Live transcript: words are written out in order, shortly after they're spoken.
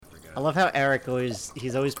Yeah. I love how Eric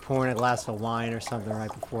he's always pouring a glass of wine or something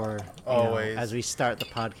right before, Always. as we start the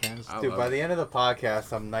podcast. Dude, by the end of the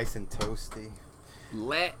podcast, I'm nice and toasty.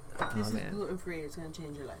 Let. This is man. gluten-free. It's going to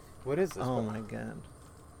change your life. What is this? Oh my god.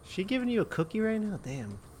 She giving you a cookie right now?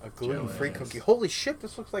 Damn. A gluten-free Jealous. cookie. Holy shit,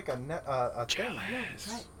 this looks like a thing. Yeah, that's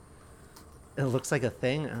right. It looks like a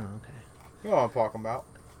thing? Oh, okay. You know what I'm talking about.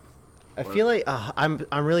 I feel like I'm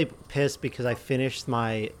really pissed because I finished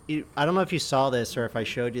my. I don't know if you saw this or if I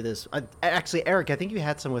showed you this. Actually, Eric, I think you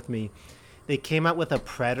had some with me. They came out with a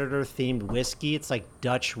Predator themed whiskey. It's like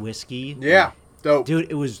Dutch whiskey. Yeah, dope.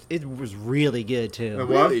 Dude, it was really good too. It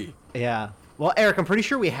was? Really? Yeah. Well, Eric, I'm pretty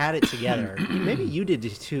sure we had it together. Maybe you did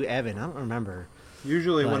too, Evan. I don't remember.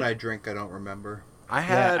 Usually when But- I drink, I don't remember. I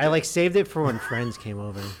had. Yeah, I saved it for when friends came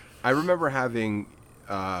over. I remember having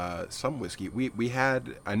some whiskey. We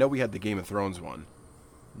had. I know we had the Game of Thrones one.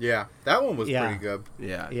 Yeah, that one was Yeah. pretty good.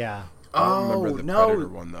 Yeah. Yeah. I don't Oh, remember the no. Predator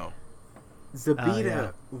one though. Zabita,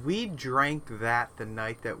 yeah. we drank that the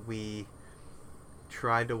night that we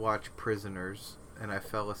tried to watch Prisoners, and I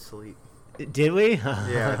fell asleep. Did we?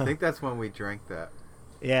 Yeah, I think that's when we drank that.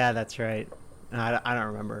 Yeah, that's right. No, I don't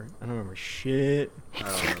remember. I don't remember shit. I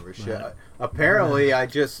don't remember shit. Apparently, I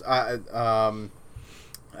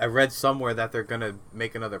read somewhere that they're gonna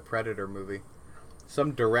make another Predator movie.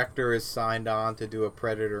 Some director is signed on to do a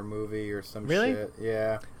Predator movie or some Really? shit.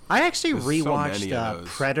 Yeah. I actually There's so many rewatched of those.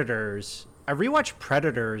 Predators. I rewatched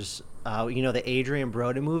Predators. The Adrian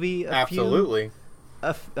Brody movie. Absolutely.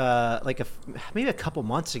 Maybe a couple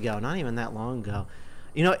months ago. Not even that long ago.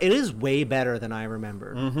 It is way better than I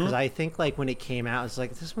remember. Because I think when it came out, it's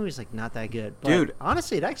like this movie's not that good. But Dude.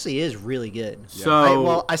 honestly, it actually is really good.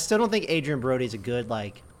 So I still don't think Adrian Brody's a good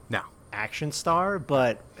no. action star,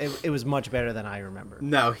 but it was much better than I remember.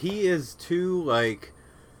 No, he is too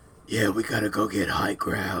yeah, we gotta go get high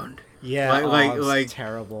ground. Yeah, it's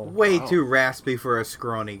terrible. Way Wow. too raspy for a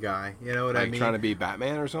scrawny guy. You know what I mean? Trying to be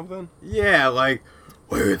Batman or something. Yeah,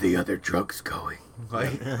 where are the other drugs going?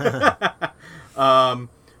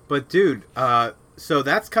 But dude, so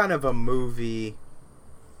that's kind of a movie.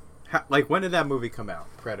 When did that movie come out?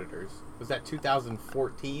 Predators. Was that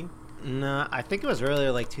 2014? No, I think it was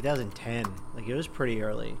earlier, 2010. It was pretty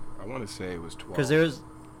early. I want to say it was 12. Because there's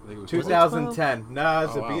I think it was 2010. No, Oh,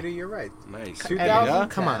 Zabita, wow. you're right. Nice. 2010. Yeah?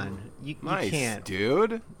 Come on, you Nice, can't.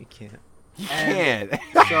 dude. You can't. You And- can't.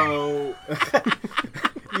 So,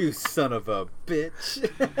 you son of a bitch.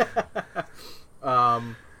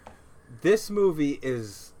 This movie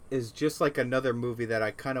is just like another movie that I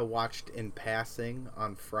kind of watched in passing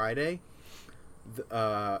on Friday.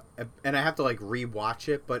 And I have to rewatch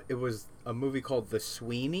it, but it was a movie called The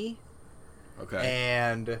Sweeney, Okay.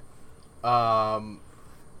 and Oh,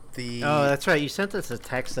 that's right. You sent us a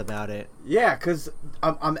text about it. yeah, because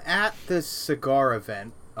I'm at this cigar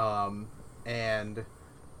event, and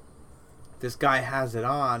this guy has it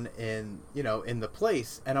on in the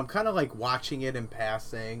place, and I'm kind of watching it in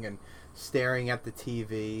passing and staring at the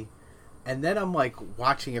TV, and then I'm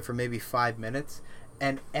watching it for maybe 5 minutes,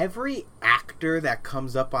 and every actor that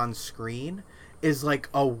comes up on screen is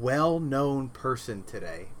a well-known person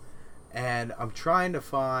today. And I'm trying to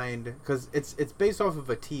find, because it's based off of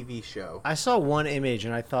a TV show. I saw one image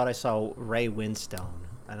and I thought I saw Ray Winstone.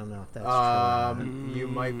 I don't know if that's true. Or not. You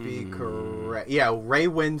might be correct. Yeah, Ray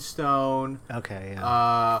Winstone, Okay.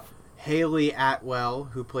 Yeah. Haley Atwell,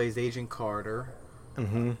 who plays Agent Carter.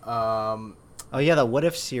 Mm-hmm. Oh, yeah, the What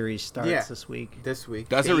If series starts yeah. this week. This week.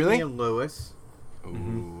 Does it really? Damian Lewis.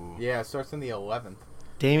 Ooh. Yeah, it starts on the 11th.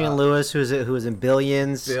 Damian Lewis, who was in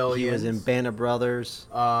Billions. He was Billions. in Band of Brothers.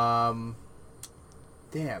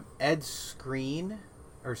 Damn, Ed Skrein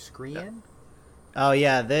or Skrein? Oh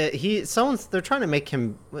yeah, they're trying to make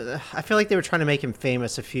him. I feel like they were trying to make him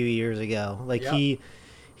famous a few years ago. Yep.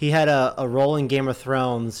 He had a role in Game of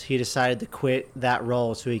Thrones. He decided to quit that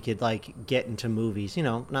role so he could get into movies.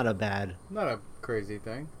 Not a bad Crazy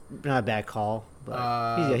thing. call.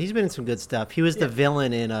 But he's been in some good stuff. He was the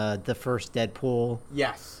villain in the first Deadpool.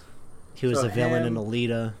 Yes. He was So the villain in him-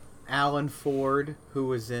 Alita. Alan Ford, who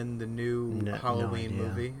was in the new No Halloween idea.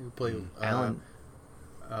 movie, who played Alan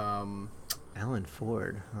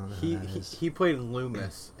Ford. I don't know who that is. he played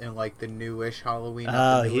Loomis in the newish Halloween,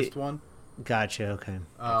 Oh, the newest one. Gotcha. Okay.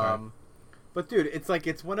 But dude,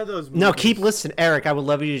 it's one of those movies. No, keep listening, Eric. I would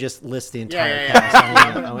love you to just list the entire yeah. cast. I'm I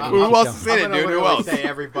want gonna- you to Who keep else going. is in it, I'm gonna dude? Who literally else? say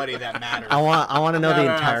everybody that matters. I want to know the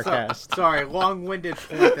entire so- cast. Sorry, long-winded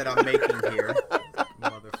point that I'm making here,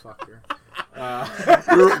 motherfucker.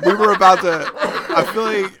 we were about to.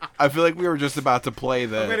 I feel like we were just about to play I'm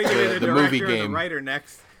gonna get into the director movie and game. the writer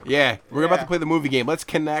next. Yeah, we're about Yeah. to play the movie game. Let's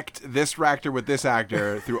connect this actor with this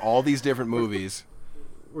actor through all these different movies.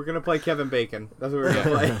 We're gonna play Kevin Bacon. That's what we're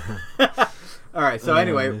gonna play. All right. So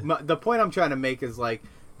anyway, the point I'm trying to make is like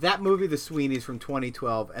that movie, The Sweeneys from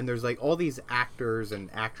 2012, and there's like all these actors and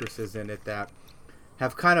actresses in it that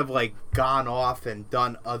have kind of like gone off and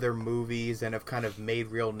done other movies and have kind of made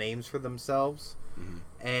real names for themselves. Mm-hmm.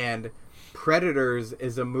 And Predators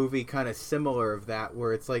is a movie kind of similar of that,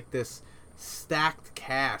 where it's like this stacked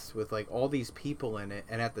cast with like all these people in it,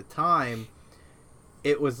 and at the time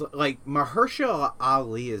it was like Mahershala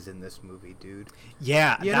Ali is in this movie, dude.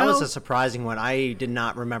 Yeah, that was a surprising one. I did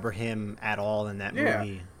not remember him at all in that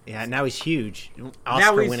movie. Yeah, now he's huge.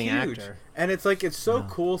 Oscar-winning actor. And it's like, it's so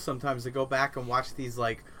cool sometimes to go back and watch these,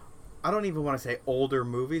 like, I don't even want to say older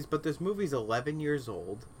movies, but this movie's 11 years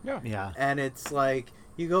old. Yeah. And it's like,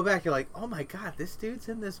 you go back, you're like, oh my God, this dude's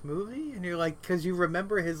in this movie? And you're like, because you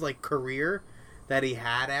remember his, like, career that he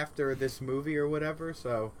had after this movie or whatever,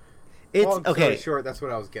 so... It's okay. Short. That's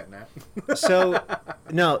what I was getting at. So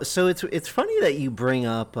it's funny that you bring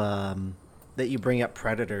up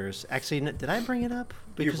Predators. Actually, did I bring it up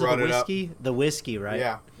because of the whiskey? The whiskey, right?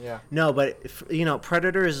 Yeah. No, but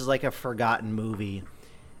Predators is like a forgotten movie,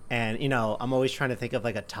 and I'm always trying to think of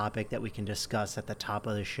like a topic that we can discuss at the top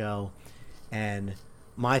of the show. And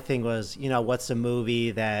my thing was, what's a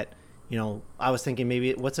movie that I was thinking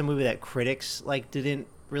maybe what's a movie that critics like didn't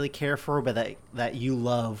really care for, but that you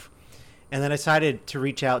love. And then I decided to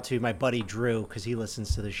reach out to my buddy Drew because he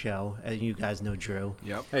listens to the show, and you guys know Drew.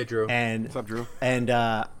 Yep. Hey, Drew. And what's up, Drew? And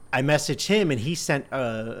I messaged him, and he sent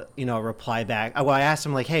a reply back. Well, I asked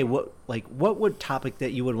him like, "Hey, what would topic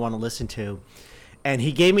that you would want to listen to?" And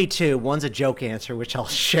he gave me two. One's a joke answer, which I'll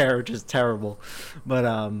share, which is terrible,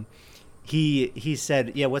 but he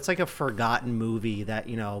said, "Yeah, what's like a forgotten movie that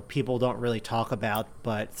people don't really talk about,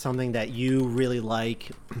 but something that you really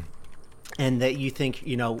like, and that you think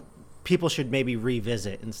people should maybe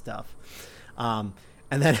revisit and stuff." And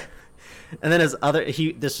then his other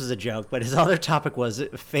this was a joke, but his other topic was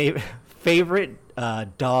favorite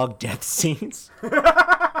dog death scenes.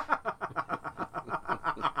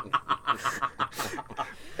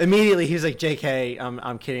 Immediately he was like, "JK,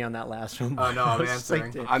 I'm kidding on that last one." Oh no, I'm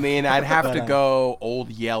answering. I mean, I'd have to go Old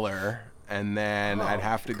Yeller, and then I'd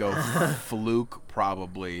have to go Fluke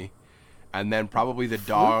probably. And then probably the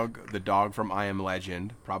dog from I Am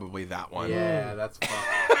Legend, probably that one. Yeah, that's fun.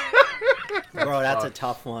 Bro, that's a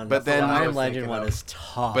tough one. But then the I Am Legend one is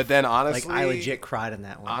tough. But then honestly, I legit cried in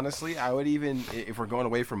that one. Honestly, I would even, if we're going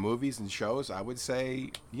away from movies and shows, I would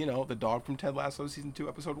say, the dog from Ted Lasso season 2,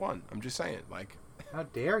 episode 1. I'm just saying, like. How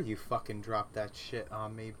dare you fucking drop that shit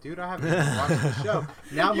on me, dude? I haven't even watched the show.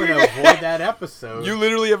 Now I'm gonna avoid that episode. You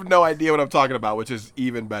literally have no idea what I'm talking about, which is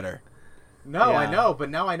even better. No, yeah. I know, but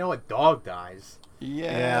now I know a dog dies.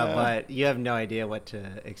 Yeah, but you have no idea what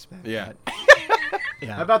to expect. Yeah.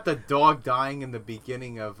 Yeah. How about the dog dying in the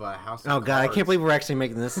beginning of House of Cards? Oh, God, I can't believe we're actually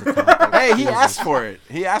making this a topic. Hey, he asked for it.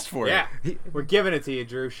 Yeah, we're giving it to you,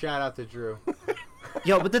 Drew. Shout out to Drew.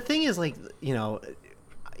 Yo, but the thing is, like, you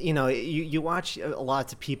watch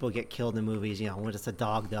lots of people get killed in movies. When it's a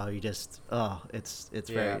dog, though, you just it's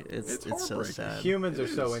so sad. Humans are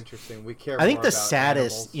so interesting. We care. I think more the about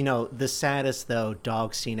saddest, animals. The saddest though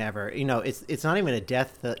dog scene ever. It's not even a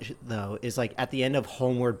death though. Is like at the end of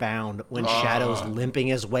Homeward Bound when Shadow's limping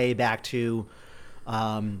his way back to.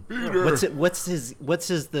 Peter. What's his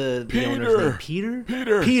the owner's name?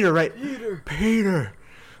 Peter, right? Peter.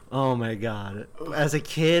 Oh my God! As a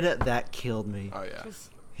kid, that killed me. Oh yeah.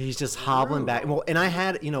 He's just hobbling back. Well, and I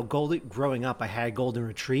had, growing up, I had golden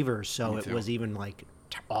retrievers, so it was even like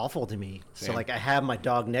awful to me. Same. So like I have my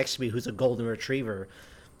dog next to me who's a golden retriever,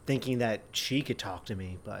 thinking that she could talk to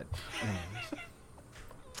me, but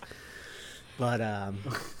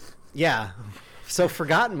yeah. So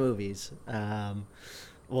forgotten movies.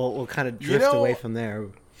 We'll kind of drift away from there.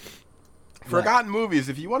 Forgotten movies.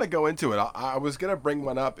 If you want to go into it, I was gonna bring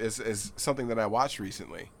one up as something that I watched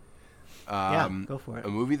recently. Go for it. A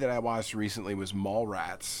movie that I watched recently was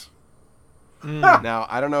Mallrats. Now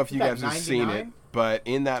I don't know if you guys have seen it, but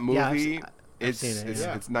in that movie,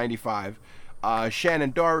 it's 95.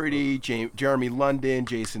 Shannon Doherty, Jeremy London,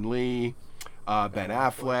 Jason Lee, Ben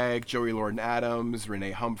Affleck, Joey Lauren-Adams,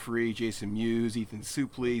 Renee Humphrey, Jason Mewes, Ethan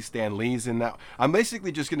Suplee, Stan Lee's in that. I'm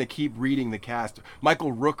basically just gonna keep reading the cast.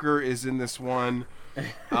 Michael Rooker is in this one.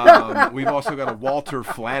 We've also got a Walter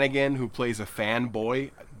Flanagan who plays a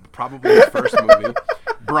fanboy. Probably his first movie.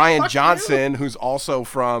 Brian Johnson, who's also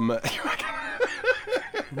from.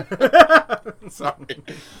 Sorry.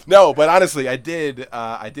 No, but honestly, I did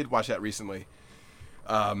watch that recently.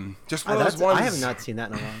 Just one of those ones. I have not seen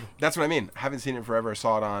that in a while. That's what I mean. I haven't seen it forever. I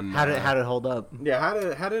saw it on. How did it hold up? Yeah,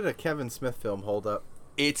 how did a Kevin Smith film hold up?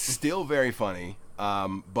 It's still very funny.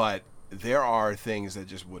 But there are things that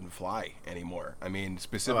just wouldn't fly anymore. I mean,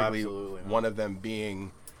 specifically one of them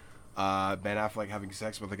being Ben Affleck having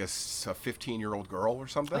sex with like a 15-year-old girl or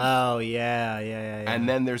something. Oh, yeah. And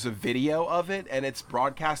then there's a video of it, and it's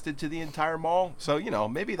broadcasted to the entire mall. So,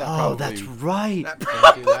 maybe that that's right. That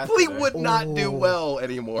probably would not do well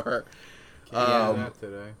anymore. That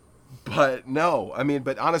today. But no, I mean,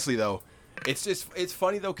 but honestly, though, it's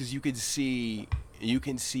funny, though, because you can see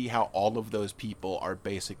how all of those people are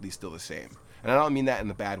basically still the same. And I don't mean that in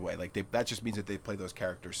the bad way. Like, that just means that they play those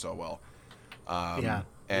characters so well. Yeah,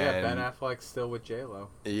 Ben Affleck's still with J-Lo.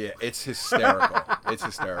 Yeah, it's hysterical.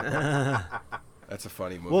 That's a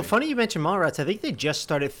funny movie. Well, funny you mentioned Mallrats. I think they just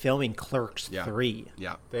started filming Clerks 3.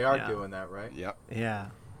 Yeah. They are doing that, right? Yep. Yeah.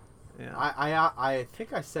 I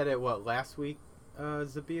think I said it, last week,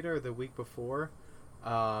 Zabita, or the week before?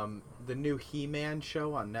 The new He-Man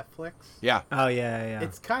show on Netflix. Yeah. Oh, yeah.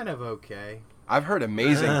 It's kind of okay. I've heard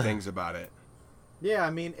amazing things about it. Yeah, I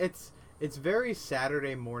mean, it's very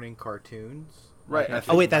Saturday morning cartoons. Right.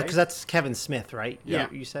 Because that's Kevin Smith, right? Yeah.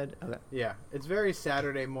 You said? Okay. Yeah, it's very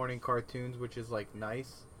Saturday morning cartoons, which is, like,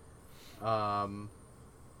 nice. But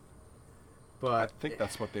I think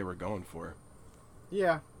that's what they were going for.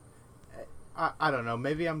 Yeah. I don't know.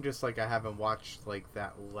 Maybe I'm just, like, I haven't watched, like,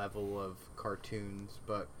 that level of cartoons,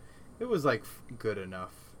 but it was, like, good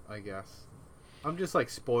enough, I guess. I'm just, like,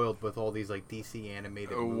 spoiled with all these, like, DC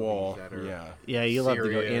animated movies that are Yeah, you love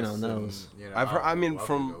to go in on those. And, I've heard, I mean,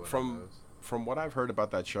 from what I've heard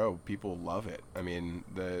about that show, people love it. I mean,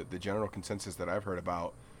 the general consensus that I've heard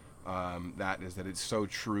about that is that it's so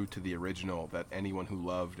true to the original that anyone who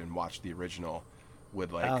loved and watched the original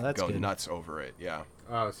would go nuts over it. Yeah.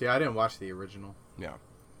 Oh, see, I didn't watch the original. Yeah.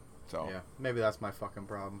 So. Yeah, maybe that's my fucking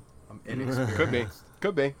problem. I'm inexperienced.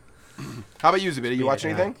 Could be. How about you, Zabita? You watch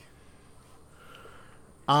anything?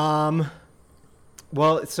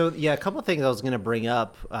 Well, so yeah, a couple of things I was going to bring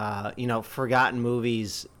up. Forgotten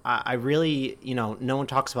movies. I really, no one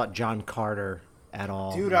talks about John Carter at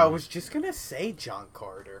all. Dude, I was just going to say John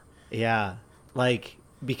Carter. Yeah,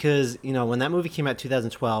 because when that movie came out in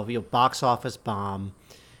 2012, box office bomb.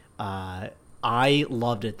 I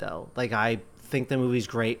loved it though. I think the movie's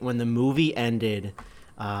great. When the movie ended,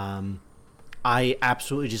 I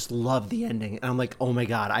absolutely just loved the ending, and I'm like, oh my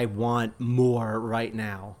god, I want more right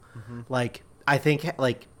now. Mm-hmm. I think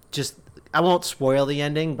just I won't spoil the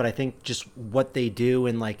ending, but I think just what they do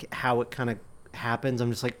and how it kind of happens,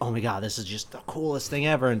 I'm just like, oh my god, this is just the coolest thing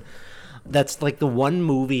ever. And that's the one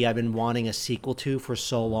movie I've been wanting a sequel to for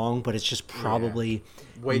so long, but it's just probably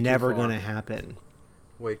never going to happen.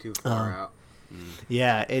 Way too far out.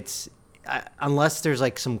 Yeah, it's unless there's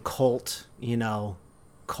some cult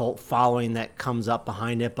following that comes up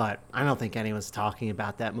behind it, but I don't think anyone's talking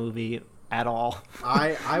about that movie at all.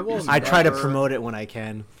 I will. I try to promote it when I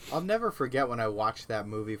can. I'll never forget when I watched that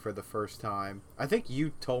movie for the first time. I think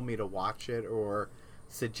you told me to watch it or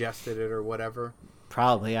suggested it or whatever.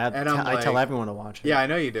 Probably. I tell everyone to watch it. Yeah, I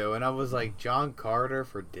know you do. And I was like, John Carter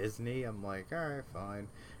for Disney? I'm like, all right, fine.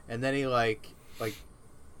 And then he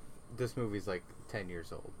this movie's 10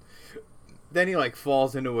 years old. Then he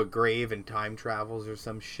falls into a grave and time travels or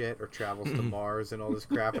some shit, or travels to Mars and all this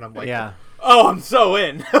crap, and I'm like, oh, I'm so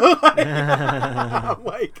in. I'm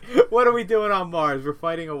like, what are we doing on Mars? We're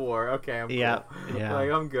fighting a war. Okay, I'm cool. Yeah.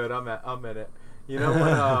 I'm good. I'm in it. You know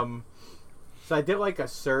when so I did a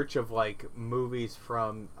search of movies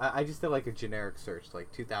from. I just did a generic search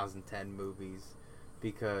 2010 movies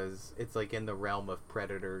because it's in the realm of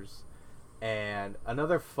Predators, and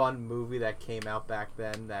another fun movie that came out back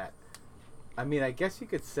then that. I mean, I guess you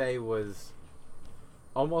could say was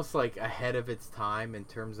almost ahead of its time in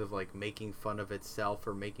terms of making fun of itself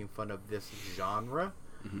or making fun of this genre.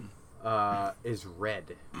 Mm-hmm. Is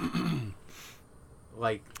Red.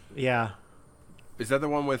 Yeah. Is that the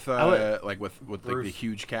one with with the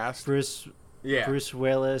huge cast? Bruce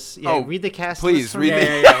Willis. Yeah. Oh, read the cast. Please read.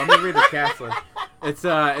 Yeah. Let me read the cast list.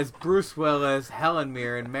 It's Bruce Willis, Helen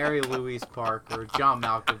Mirren, Mary Louise Parker, John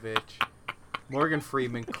Malkovich. Morgan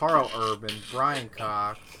Freeman, Carl Urban, Brian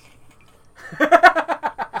Cox.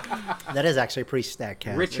 That is actually a pretty stacked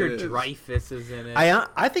cast. Richard Dreyfuss is in it.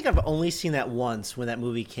 I think I've only seen that once when that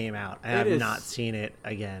movie came out. I have not seen it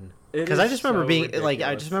again. Because I just remember being ridiculous.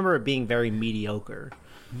 I just remember it being very mediocre.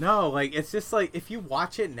 No, it's just if you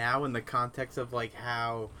watch it now in the context of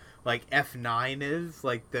how F9 is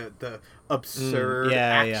the absurd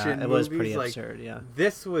action it movies, was pretty absurd. Yeah,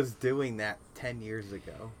 this was doing that 10 years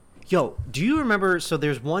ago. Yo, do you remember? So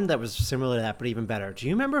there's one that was similar to that, but even better. Do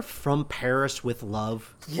you remember From Paris with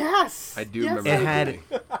Love? Yes, I do remember.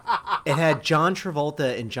 It had John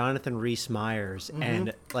Travolta and Jonathan Rhys Meyers,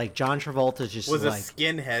 and like John Travolta's just was like a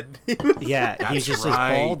skinhead. he's just this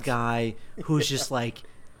bald guy who's just like,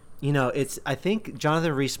 it's. I think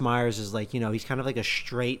Jonathan Rhys Meyers is like, he's kind of like a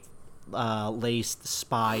straight laced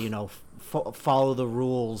spy. Follow the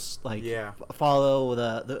rules, like follow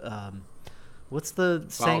the what's the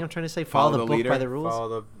saying I'm trying to say? Follow the book leader. By the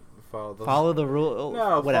rules. Follow the rule.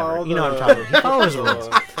 No, whatever. You know what I'm talking about. He follows the rules.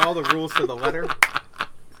 Follow the rules to the letter.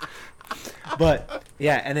 But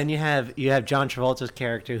yeah, and then you have John Travolta's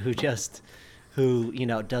character who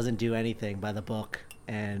doesn't do anything by the book,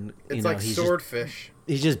 and it's like he's Swordfish.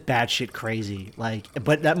 He's just batshit crazy.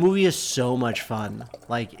 But that movie is so much fun.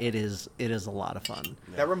 Like it is a lot of fun.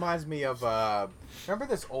 That reminds me of remember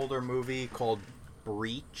this older movie called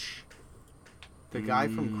Breach? The guy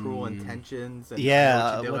from Cruel Intentions. And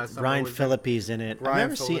with Ryan Phillippe's in it.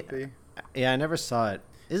 Ryan Phillippe. I never saw it.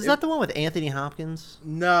 Is that the one with Anthony Hopkins?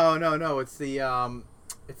 No. It's the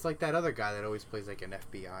it's like that other guy that always plays like an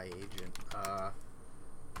FBI agent.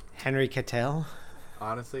 Henry Cavill.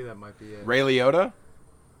 Honestly, that might be it. Ray Liotta.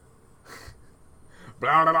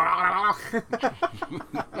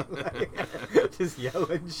 Just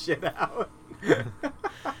yelling shit out.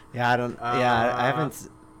 Yeah, I don't. Yeah, I haven't.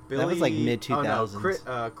 That was like mid 2000s.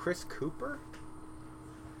 Oh, no. Chris Cooper.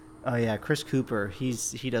 Oh yeah, Chris Cooper. He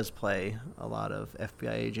does play a lot of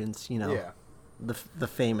FBI agents. The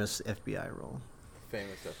famous FBI role.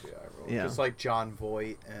 Famous FBI role. Yeah. Just like John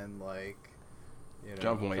Voight and like.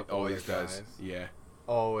 John Voight always does. Yeah.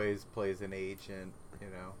 Always plays an agent.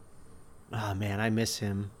 Oh man, I miss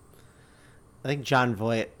him. I think John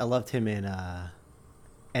Voight. I loved him in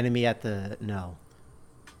Enemy of the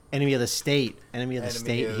State. Enemy of the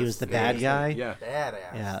State. He was the bad guy. Yeah.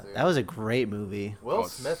 Badass. Yeah, dude. that was a great movie. Will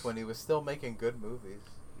Smith when he was still making good movies.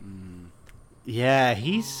 Yeah,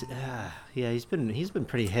 he's been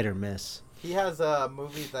pretty hit or miss. He has a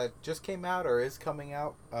movie that just came out or is coming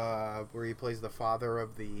out where he plays the father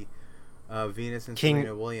of the Venus and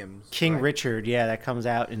Serena Williams. King Richard, yeah, that comes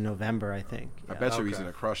out in November, I think. Yeah. I bet you he's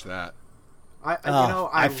gonna crush that.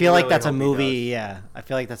 I feel like that's a movie. Yeah, I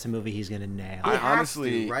feel like that's a movie he's gonna nail. He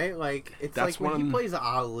honestly, right? Like it's like when he plays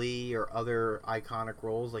Ali or other iconic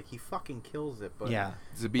roles, like he fucking kills it. But yeah,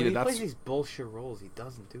 when he plays these bullshit roles, he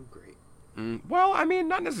doesn't do great. Well, I mean,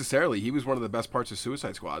 not necessarily. He was one of the best parts of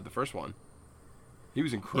Suicide Squad, the first one. He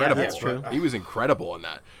was incredible. Yeah, that's true. He was incredible in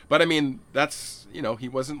that. But I mean, that's he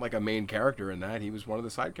wasn't like a main character in that. He was one of the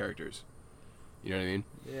side characters. You know what I mean?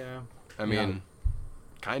 Yeah. I mean,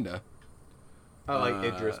 kinda. I like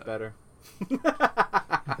Idris better.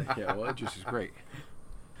 Yeah, well, Idris is great.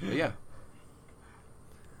 But yeah.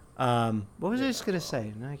 What was I just gonna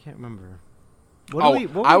say? No, I can't remember.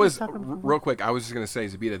 Real quick. I was just gonna say,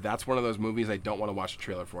 Zabita, that's one of those movies I don't want to watch a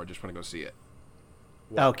trailer for. I just want to go see it.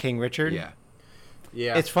 What? Oh, King Richard. Yeah.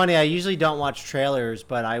 Yeah. It's funny. I usually don't watch trailers,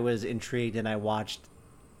 but I was intrigued and I watched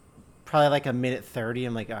probably like a minute 30.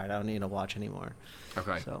 I'm like, all right, I don't need to watch anymore.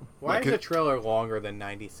 Okay. So why is a trailer longer than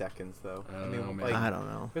 90 seconds though? I don't know. I don't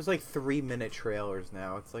know. There's like 3-minute trailers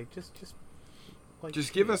now. It's like just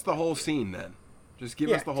give us the whole scene then. Just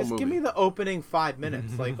give us the whole movie. Just give me the opening 5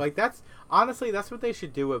 minutes. like that's honestly that's what they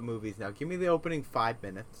should do with movies now. Give me the opening 5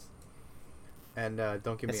 minutes, and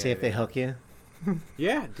don't give me. Let's see if they hook you.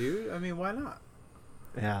 Yeah, dude. I mean, why not?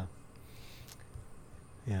 Yeah.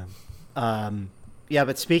 Yeah. Yeah,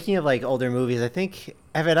 but speaking of like older movies, I think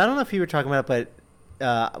Evan, I don't know if you were talking about it,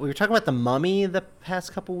 but we were talking about The Mummy the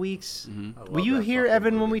past couple weeks. Mm-hmm. Were you here,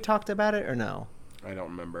 Evan, when we talked about it, or no? I don't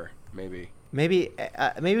remember. Maybe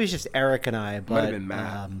it was just Eric and I. But, it might have been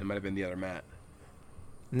Matt. It might have been the other Matt.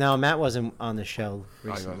 No, Matt wasn't on the show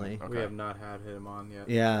recently. We have not had him on yet.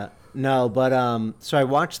 Yeah, no, but so I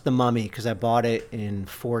watched The Mummy because I bought it in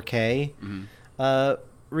 4K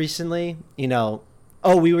recently.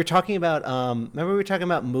 We were talking about. Remember we were talking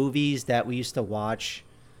about movies that we used to watch,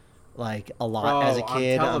 like a lot as a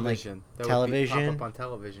kid on television. Pop up on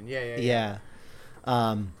television. Yeah.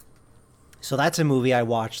 So that's a movie I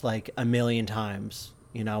watched like a million times.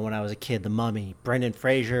 When I was a kid, The Mummy, Brendan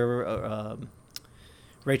Fraser,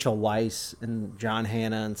 Rachel Weisz, and John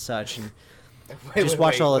Hannah and such, and just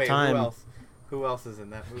watch all the time. Who else is in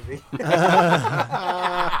that movie?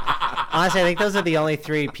 Honestly, I think those are the only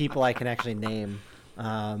 3 people I can actually name.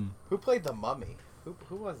 Who played the Mummy?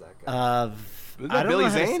 Who was that guy? Billy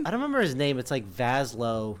Zane? I don't remember his name. It's like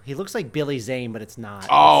Vaslo. He looks like Billy Zane, but it's not.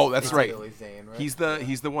 Oh, that's right. Billy Zane, right? He's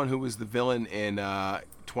the one who was the villain in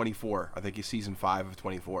 24. I think he's season 5 of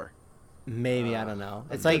 24. Maybe I don't know.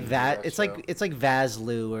 It's like that. It's like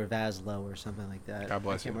Vaslu or Vaslo or something like that. God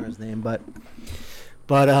bless you. I can't remember his name, but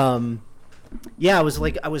yeah, I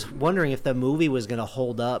was wondering if the movie was gonna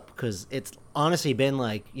hold up because it's honestly been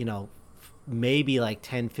like maybe like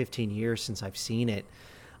 10, 15 years since I've seen it.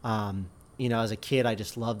 As a kid, I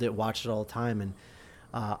just loved it, watched it all the time, and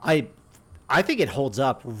I think it holds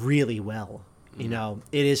up really well. It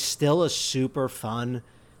is still a super fun,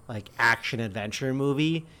 like action adventure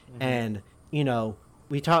movie, and we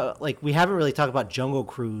haven't really talked about Jungle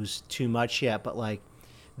Cruise too much yet, but like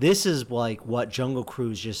this is like what Jungle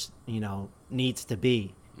Cruise just needs to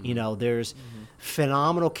be. There's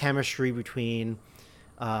phenomenal chemistry between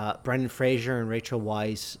Brendan Fraser and Rachel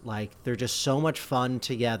Weisz. Like they're just so much fun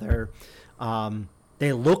together.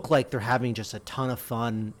 They look like they're having just a ton of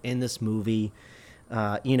fun in this movie.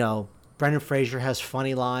 Brendan Fraser has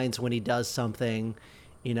funny lines when he does something,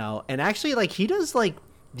 and actually like he does like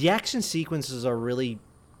the action sequences are really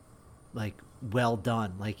like well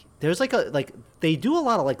done. Like there's they do a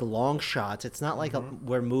lot of like long shots. It's not like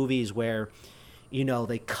where movies where,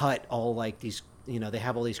 they cut all like these, they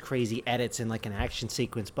have all these crazy edits in like an action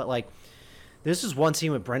sequence. But like this is one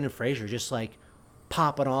scene with Brendan Fraser just like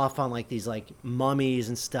popping off on like these like mummies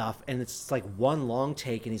and stuff, and it's like one long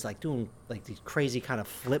take and he's like doing like these crazy kind of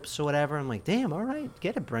flips or whatever. I'm like, damn, all right,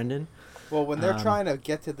 get it, Brendan. Well, when they're trying to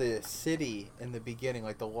get to the city in the beginning,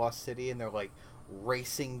 like the lost city, and they're like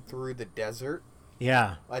racing through the desert,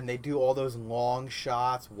 and they do all those long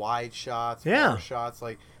shots, wide shots, far shots,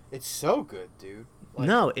 like it's so good, dude. Like,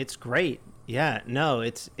 no, it's great.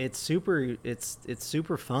 It's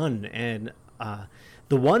super fun. And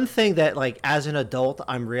the one thing that, like, as an adult,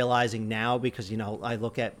 I'm realizing now, because, I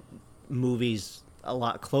look at movies a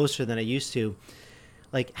lot closer than I used to,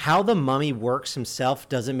 like, how the mummy works himself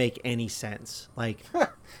doesn't make any sense. Like, like...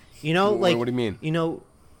 What do you mean?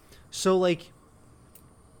 So, like,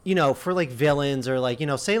 for, like, villains or, like,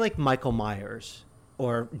 say, like, Michael Myers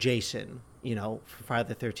or Jason, for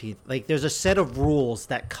Friday the 13th, like, there's a set of rules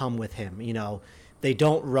that come with him, They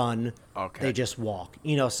don't run, they just walk,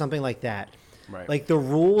 something like that. Right. Like the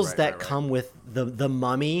rules that come with the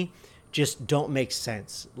mummy just don't make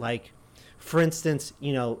sense. Like, for instance,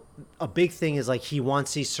 a big thing is like he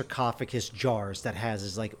wants these sarcophagus jars that has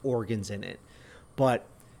his like organs in it, but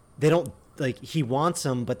they don't, like, he wants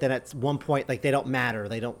them, but then at one point, like, they don't matter.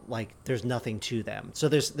 They don't, like, there's nothing to them. So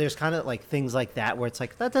there's kind of like things like that where it's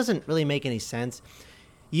like that doesn't really make any sense.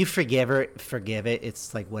 You forgive it.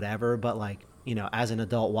 It's like whatever, but like, as an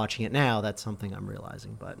adult watching it now, that's something I'm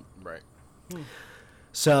realizing. But right.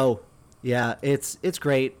 So, yeah, it's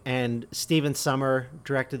great. And Steven Sommer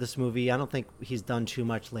directed this movie. I don't think he's done too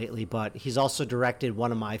much lately, but he's also directed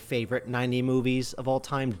one of my favorite 90 movies of all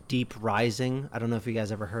time, Deep Rising. I don't know if you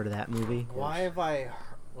guys ever heard of that movie. Why have I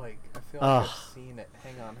feel like I've seen it.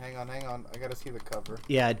 Hang on. I gotta see the cover.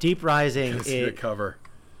 Yeah, Deep Rising. The cover.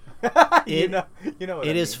 You know what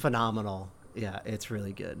it is phenomenal. Yeah, it's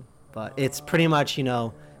really good. But it's pretty much,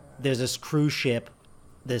 there's this cruise ship,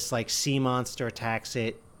 this like sea monster attacks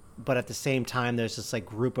it, but at the same time there's this like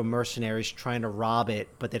group of mercenaries trying to rob it,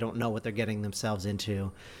 but they don't know what they're getting themselves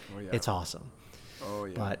into. It's awesome.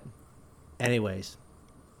 But anyways,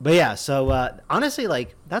 so honestly,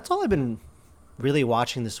 like, that's all I've been really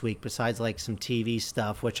watching this week, besides like some TV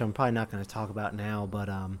stuff, which I'm probably not going to talk about now. But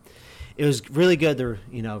it was really good to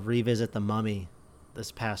revisit The Mummy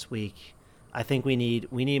this past week. I think we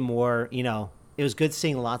need more. It was good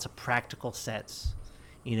seeing lots of practical sets,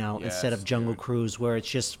 instead of Jungle Cruise, where it's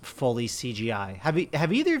just fully CGI.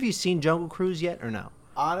 Have either of you seen Jungle Cruise yet, or no?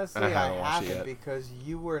 Honestly, I haven't, because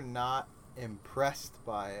you were not impressed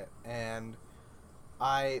by it, and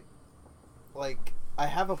I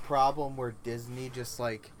have a problem where Disney just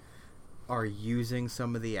like are using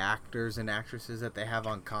some of the actors and actresses that they have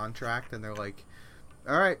on contract, and they're like,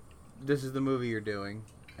 all right, this is the movie you're doing.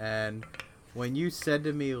 And when you said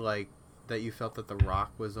to me like that you felt that The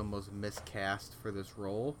Rock was almost miscast for this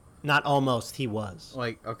role. Not almost, he was.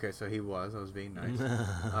 Like, okay, so he was. I was being nice.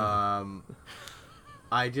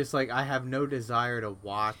 I just I have no desire to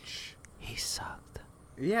watch. He sucked.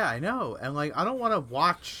 Yeah, I know. And like, I don't want to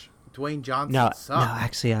watch Dwayne Johnson suck. No,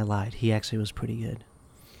 actually I lied. He actually was pretty good.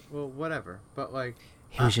 Well, whatever. But like,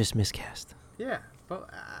 he was just miscast. Yeah, but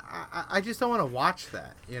I just don't want to watch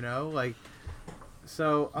that, like,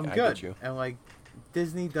 so I'm good. And like,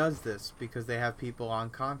 Disney does this because they have people on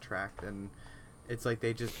contract, and it's like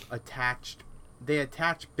they just attach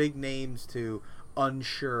big names to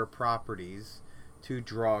unsure properties to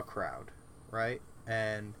draw a crowd, right?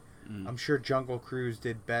 And I'm sure Jungle Cruise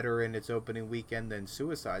did better in its opening weekend than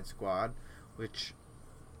Suicide Squad, which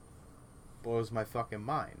blows my fucking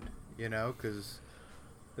mind, you know, because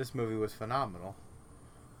this movie was phenomenal.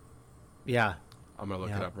 Yeah. I'm going to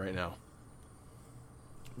look it up right now.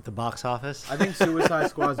 The box office? I think Suicide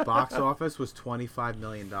Squad's box office was $25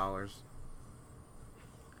 million.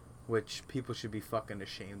 Which people should be fucking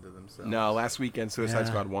ashamed of themselves. No, last weekend Suicide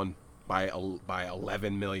Squad won by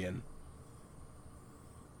 11 million.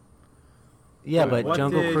 Yeah, but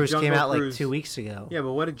Jungle Cruise came out like 2 weeks ago. Yeah,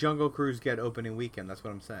 but what did Jungle Cruise get opening weekend? That's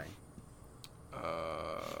what I'm saying.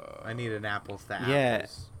 I need an apples to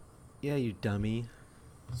apples. Yeah, you dummy.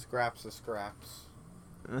 Scraps to scraps.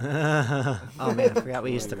 Oh man, I forgot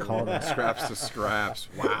we used to call that. Scraps to scraps.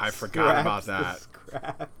 Wow, I forgot about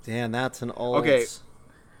that. Damn, that's an old... Okay.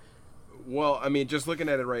 Well, I mean, just looking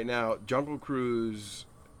at it right now, Jungle Cruise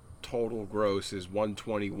total gross is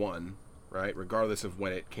 121, right? Regardless of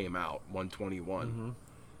when it came out, 121. Mm-hmm.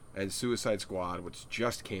 And Suicide Squad, which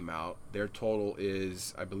just came out, their total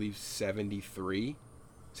is, I believe,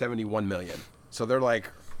 71 million. So they're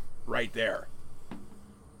like right there.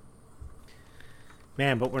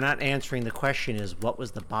 Man, but we're not answering the question is what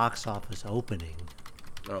was the box office opening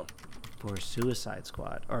for Suicide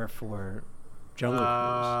Squad or for Jungle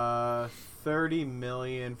Cruise? 30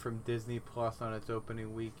 million from Disney Plus on its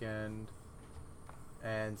opening weekend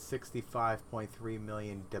and 65.3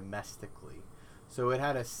 million domestically. So it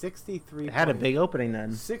had a 63. It had a big opening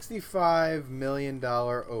then. $65 million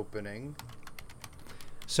opening.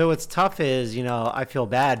 So what's tough is, you know, I feel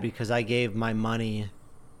bad because I gave my money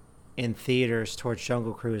in theaters towards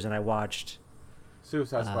Jungle Cruise and I watched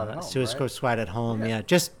Suicide Squad at home. Suicide Squad at home, yeah.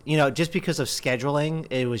 Just because of scheduling,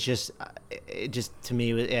 it was just to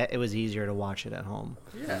me it was easier to watch it at home.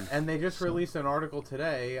 Yeah, and they just released an article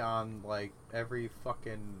today on like every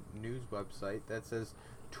fucking news website that says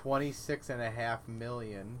 26.5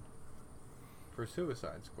 million for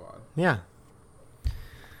Suicide Squad. Yeah.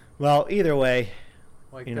 Well, either way,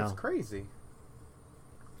 that's crazy.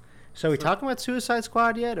 So are we talking about Suicide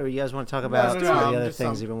Squad yet, or you guys want to talk about some of the other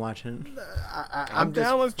things you've been watching? I'm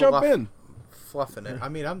down. Let's jump in. Fluffing it. I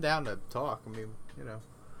mean, I'm down to talk. I mean, you know.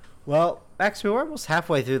 Well, actually, we're almost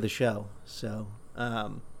halfway through the show, so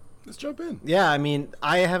let's jump in. Yeah, I mean,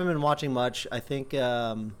 I haven't been watching much. I think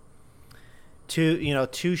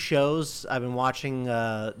two shows I've been watching: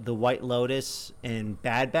 The White Lotus and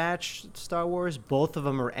Bad Batch Star Wars. Both of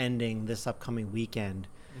them are ending this upcoming weekend.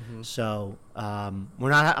 Mm-hmm. So we're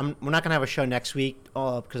not gonna have a show next week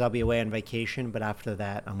because I'll be away on vacation. But after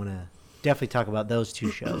that, I'm gonna definitely talk about those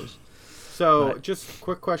two shows. So just a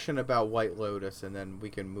quick question about White Lotus, and then we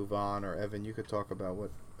can move on. Or Evan, you could talk about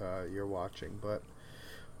what you're watching. But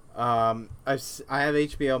I have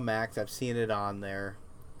HBO Max. I've seen it on there,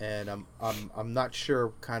 and I'm not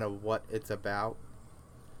sure kind of what it's about,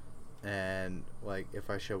 and like if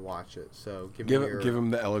I should watch it. So give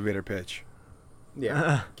him the elevator pitch.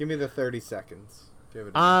 Yeah, give me the 30 seconds.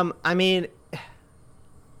 I mean,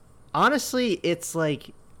 honestly, it's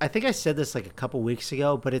like I think I said this like a couple weeks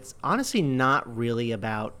ago, but it's honestly not really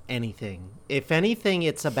about anything. If anything,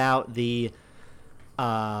 it's about the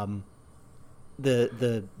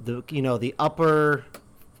upper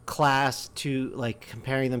class to like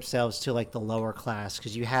comparing themselves to like the lower class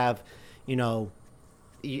because you have,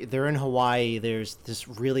 they're in Hawaii. There's this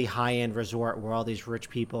really high end resort where all these rich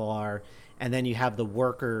people are. And then you have the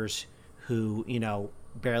workers who,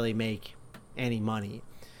 barely make any money.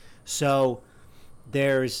 So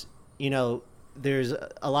there's a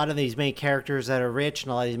lot of these main characters that are rich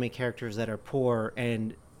and a lot of these main characters that are poor.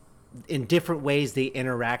 And in different ways, they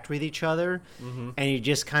interact with each other. Mm-hmm. And you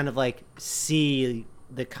just kind of like see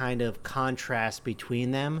the kind of contrast between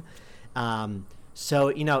them. So,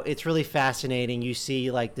 it's really fascinating. You see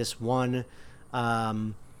like this one...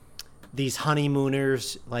 these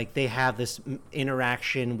honeymooners, like they have this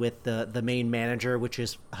interaction with the main manager, which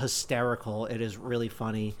is hysterical. It is really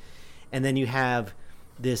funny. And then you have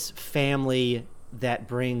this family that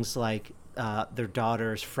brings like their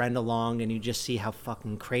daughter's friend along, and you just see how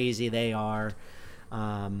fucking crazy they are.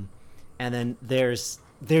 And then there's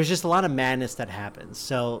just a lot of madness that happens.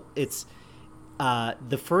 So it's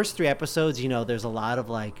the first 3 episodes, there's a lot of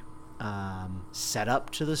like setup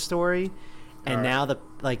to the story. And now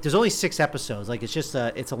there's only 6 episodes. Like it's just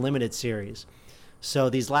it's a limited series.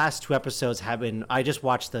 So these last 2 episodes have been. I just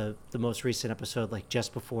watched the most recent episode like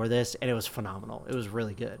just before this, and it was phenomenal. It was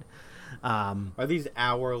really good. Are these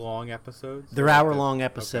hour-long episodes? They're hour-long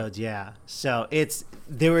episodes, okay. Yeah. So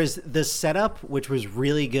there was the setup, which was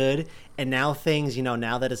really good, and now things,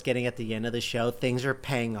 now that it's getting at the end of the show, things are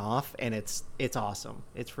paying off, and it's awesome.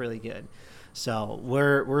 It's really good. So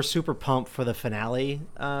we're super pumped for the finale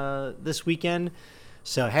this weekend.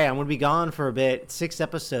 So hey, I'm gonna be gone for a bit. 6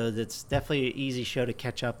 episodes. It's definitely an easy show to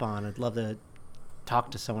catch up on. I'd love to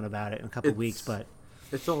talk to someone about it in a couple weeks, but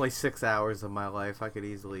it's only 6 hours of my life. I could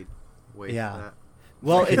easily waste that.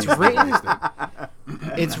 Well, it's written.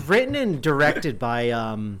 It's written and directed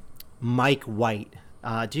by Mike White.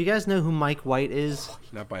 Do you guys know who Mike White is?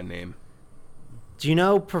 Not by name. Do you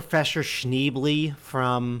know Professor Schneebly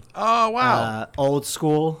from Old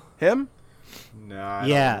School? Him? No, I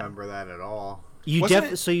don't remember that at all. You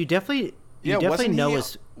definitely know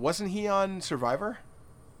his. Wasn't he on Survivor?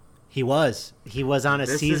 He was on a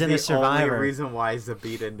season of Survivor. This is the only reason why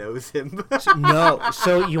Zabita knows him. No,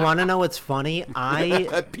 so you want to know what's funny?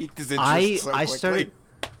 That piqued his interest so quickly.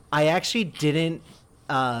 I actually didn't.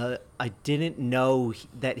 I didn't know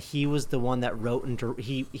that he was the one that wrote and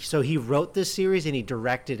he wrote this series and he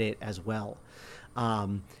directed it as well.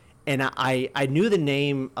 And I knew the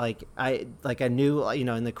name, I knew,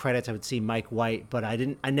 in the credits I would see Mike White, but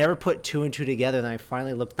I never put 2 and 2 together. And I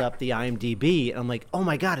finally looked up the IMDb and I'm like, oh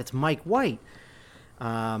my God, it's Mike White.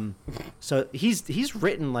 So he's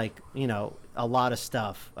written a lot of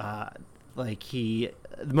stuff.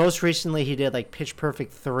 Most recently he did Pitch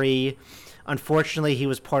Perfect 3. Unfortunately, he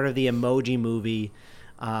was part of the Emoji Movie.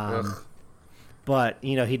 But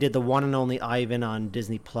he did the one and only Ivan on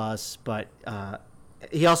Disney Plus, but,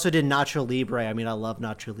 he also did Nacho Libre. I mean, I love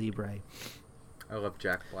Nacho Libre. I love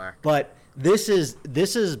Jack Black. But this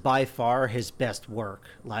is by far his best work.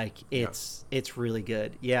 It's really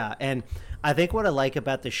good. Yeah, and I think what I like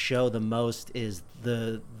about the show the most is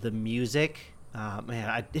the music. Man,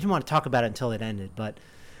 I didn't want to talk about it until it ended, but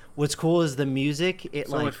what's cool is the music.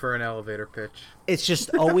 Much for an elevator pitch. It's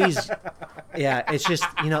just always, yeah. It's just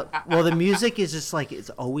the music is just it's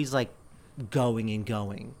always going and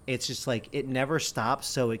going. It's just it never stops,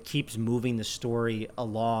 so it keeps moving the story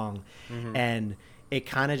along, and it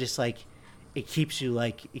kind of just it keeps you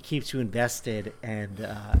invested, and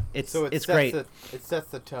it's great. It sets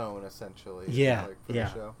the tone essentially. Yeah, for the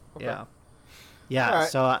show. Okay. Yeah. Right.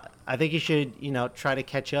 So I think you should try to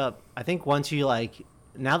catch up. I think once you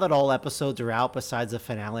now that all episodes are out besides the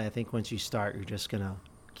finale, I think once you start, you're just gonna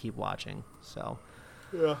keep watching. So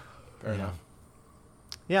yeah, fair enough.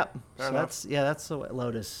 Yeah, that's the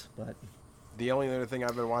Lotus. But the only other thing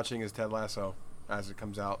I've been watching is Ted Lasso as it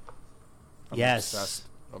comes out. I'm obsessed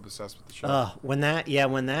with the show. When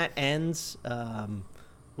that ends,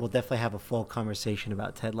 we'll definitely have a full conversation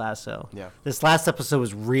about Ted Lasso. Yeah, this last episode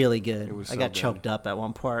was really good. It was. I got choked up at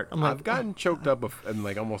one part. I've gotten choked up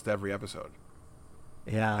in almost every episode.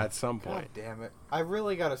 Yeah. At some point. God damn it! I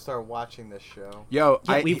really got to start watching this show. Yo,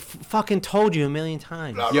 we fucking told you a million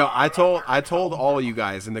times. Yo, I told all of you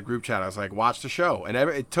guys in the group chat. I was like, watch the show, and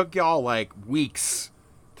it took y'all weeks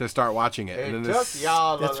to start watching it. It took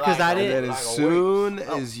y'all. That's because I didn't. And then as soon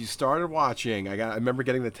as you started watching, I remember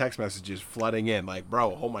getting the text messages flooding in,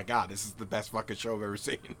 bro, oh my God, this is the best fucking show I've ever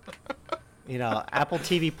seen. Apple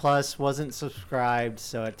TV Plus wasn't subscribed,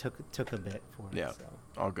 so it took a bit for it. Yeah, so.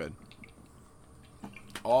 all good.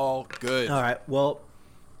 All good. All right. Well,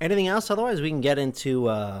 anything else? Otherwise, we can get into.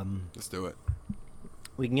 Let's do it.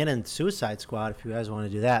 We can get into Suicide Squad if you guys want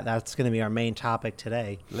to do that. That's going to be our main topic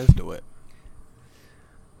today. Let's do it.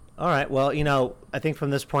 All right. Well, I think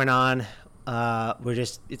from this point on,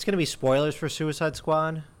 it's going to be spoilers for Suicide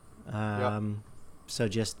Squad. So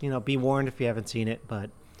just be warned if you haven't seen it.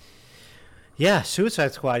 But yeah,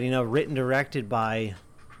 Suicide Squad. Written, directed by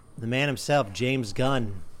the man himself, James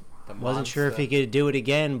Gunn. Wasn't sure if he could do it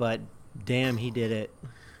again, but damn, he did it.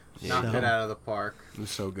 Knocked it out of the park. It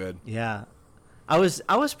was so good. Yeah, I was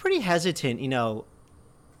pretty hesitant.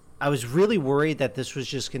 I was really worried that this was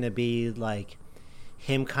just going to be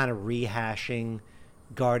him kind of rehashing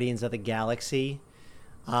Guardians of the Galaxy,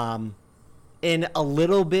 and a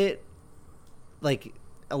little bit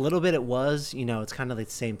it was. It's kind of the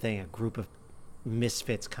same thing, a group of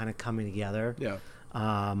misfits kind of coming together. Yeah.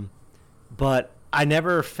 But I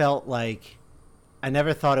never thought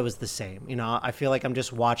it was the same. I feel like I'm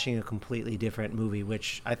just watching a completely different movie,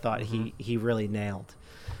 which I thought he really nailed.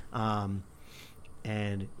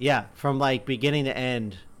 And yeah, from beginning to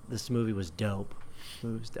end, this movie was dope.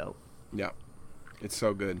 Yeah. It's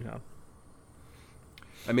so good. Yeah.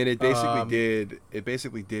 I mean, it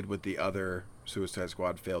basically did what the other Suicide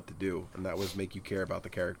Squad failed to do, and that was make you care about the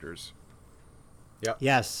characters. Yep.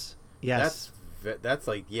 Yes. That's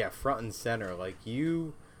front and center.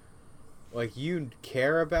 You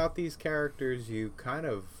care about these characters. You kind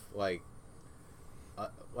of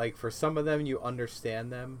for some of them you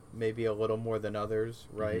understand them maybe a little more than others,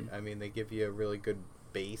 right? I mean, they give you a really good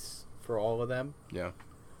base for all of them. Yeah.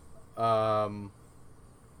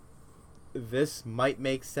 this might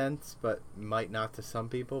make sense, but might not to some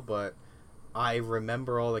people, but I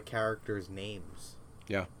remember all the characters' names.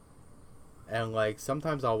 Yeah. And, like,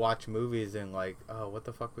 sometimes I'll watch movies and, like, oh, what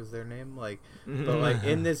the fuck was their name? Like, but, like,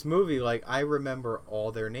 in this movie, like, I remember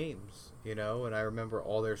all their names, you know, and I remember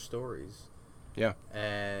all their stories. Yeah.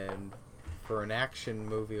 And for an action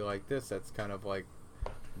movie like this, that's kind of, like,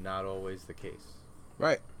 not always the case.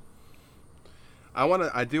 Right.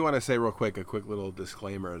 I do want to say real quick, a quick little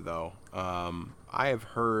disclaimer, though. I have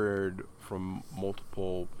heard from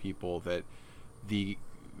multiple people that the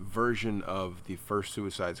version of the first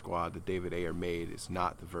Suicide Squad that David Ayer made is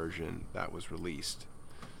not the version that was released.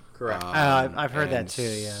 Correct. I've heard that too.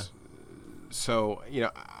 Yeah. So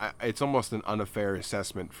it's almost an unfair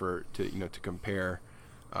assessment to compare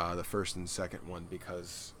the first and second one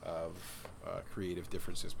because of creative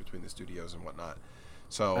differences between the studios and whatnot.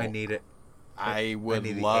 So I need it. I would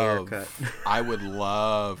love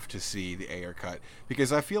to see the Ayer cut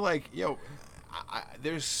because I feel like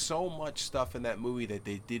there's so much stuff in that movie that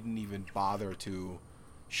they didn't even bother to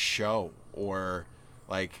show or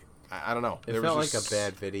like I don't know. It felt like a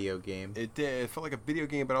bad video game. It did. It felt like a video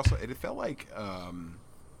game, but also it felt like a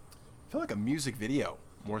music video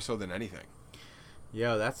more so than anything.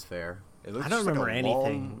 Yeah, that's fair. It looks I don't just remember like a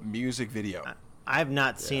anything. long music video. I've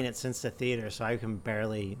not seen it since the theater, so I can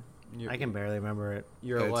barely remember it.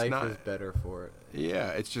 Your life is better for it. Yeah,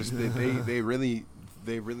 it's just they really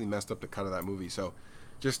messed up the cut of that movie. So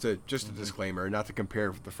just a disclaimer, not to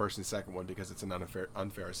compare the first and second one because it's an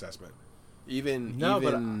unfair assessment. Even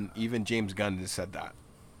James Gunn has said that.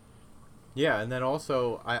 Yeah, and then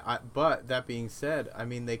also but that being said, I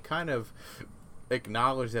mean they kind of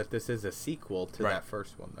acknowledge that this is a sequel to that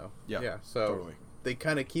first one though. Yeah, so totally. They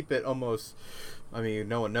kind of keep it almost. I mean,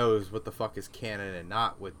 no one knows what the fuck is canon and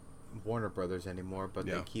not with Warner Brothers anymore, but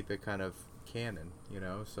they keep it kind of canon, you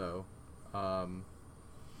know. So, and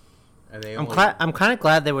I'm kind of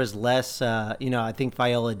glad there was less. I think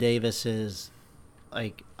Viola Davis is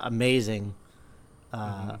like amazing,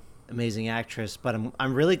 amazing actress, but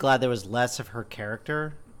I'm really glad there was less of her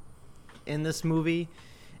character in this movie,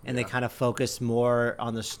 and they kind of focused more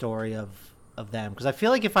on the story of them, because I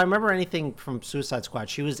feel like if I remember anything from Suicide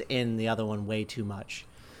Squad, she was in the other one way too much.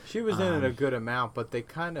 She was in it a good amount, but they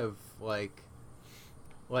kind of like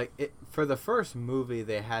it for the first movie.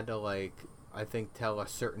 They had to I think tell a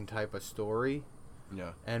certain type of story.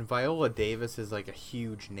 Yeah. And Viola Davis is like a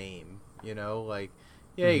huge name, you know.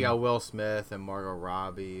 You got Will Smith and Margot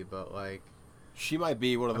Robbie, but she might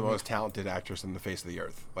be one of the most talented actors on the face of the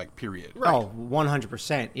earth, period. Right. Oh,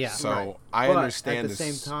 100%. Yeah. So I understand. At the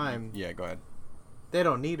same time, yeah, go ahead. They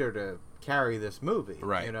don't need her to carry this movie,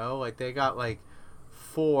 right? You know, they got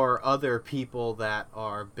 4 other people that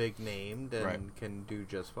are big named and can do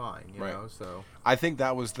just fine, you know. So I think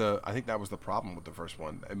that was the problem with the first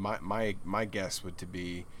one. My guess would to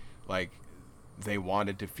be they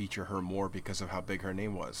wanted to feature her more because of how big her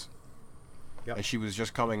name was. Yep. And she was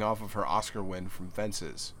just coming off of her Oscar win from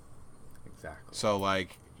Fences. Exactly. So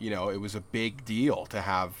it was a big deal to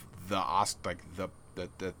have the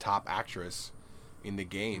top actress in the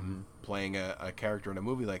game playing a character in a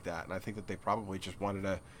movie like that, and I think that they probably just wanted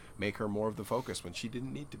to make her more of the focus when she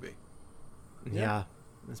didn't need to be. Yeah,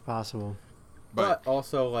 it's possible. But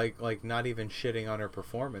also not even shitting on her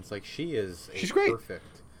performance. She's great.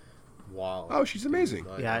 Perfect. Wow. Oh, she's amazing.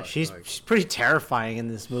 She's pretty terrifying in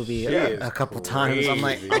this movie a couple times. I'm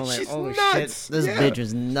like, oh shit, this bitch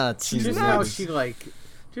is nuts. She's nuts.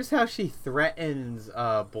 Just how she threatens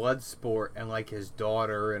Bloodsport and his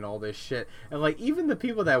daughter and all this shit, and even the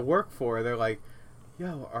people that work for her, they're like,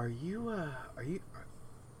 "Yo, are you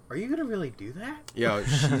gonna really do that?" Yeah,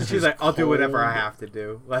 she's like, "I'll do whatever I have to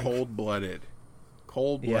do." Cold-blooded.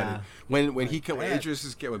 Yeah. When when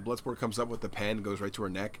Bloodsport comes up with the pen and goes right to her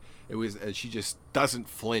neck, she just doesn't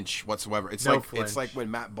flinch whatsoever. It's like when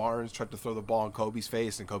Matt Barnes tried to throw the ball in Kobe's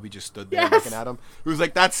face and Kobe just stood there looking at him. It was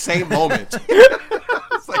like that same moment.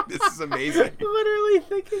 It's this is amazing. Literally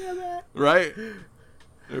thinking of that. Right?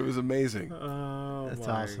 It was amazing. Oh, that's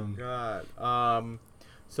my awesome. God.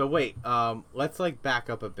 So wait, let's back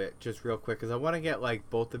up a bit just real quick because I want to get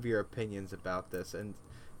both of your opinions about this. And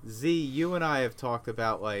Z, you and I have talked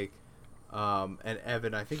about and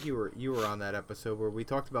Evan, I think you were on that episode where we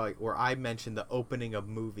talked about where I mentioned the opening of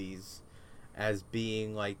movies as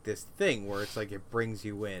being this thing where it's it brings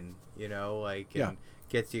you in, you know, and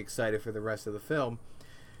gets you excited for the rest of the film.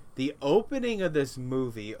 The opening of this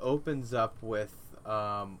movie opens up with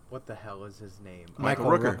what the hell is his name? Michael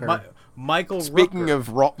Rooker. Michael Rooker. Speaking of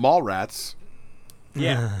mall rats.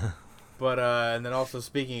 Yeah. But and then also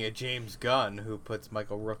speaking of James Gunn, who puts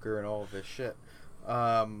Michael Rooker in all of this shit.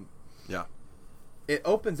 Yeah. It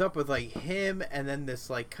opens up with like him, and then this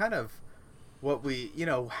like kind of what we,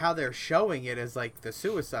 how they're showing it as like the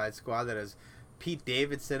Suicide Squad that has Pete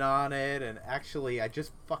Davidson on it, and actually I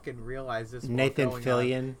just fucking realized this. Nathan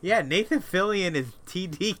Fillion. Yeah, Nathan Fillion is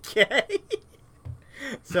TDK.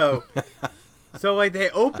 So like they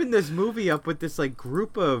open this movie up with this like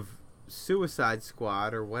group of Suicide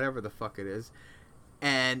Squad or whatever the fuck it is,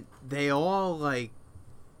 and they all like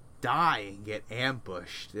die and get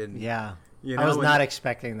ambushed, and yeah. I was not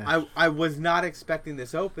expecting that. I was not expecting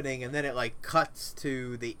this opening, and then it like cuts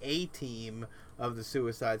to the A team of the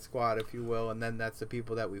Suicide Squad, if you will, and then that's the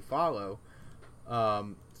people that we follow.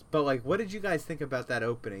 But like, what did you guys think about that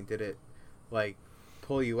opening? Did it like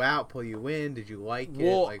pull you out, pull you in? Did you like it?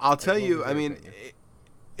 Well, like, I'll tell you. I mean,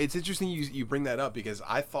 it's interesting you bring that up because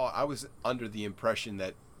I was under the impression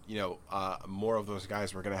that more of those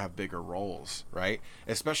guys were going to have bigger roles, right?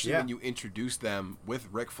 Especially when you introduce them with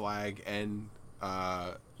Rick Flag and,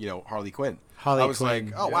 Harley Quinn. I was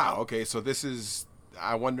like, oh, wow, okay, so this is...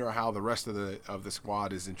 I wonder how the rest of the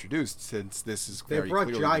squad is introduced since this is very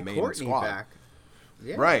clearly the main Courtney squad. Back.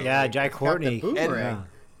 Yeah. Right. Yeah, Jai Courtney.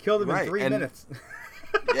 Killed him in 3 minutes.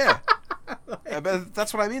 Yeah. But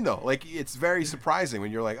that's what I mean, though. Like, it's very surprising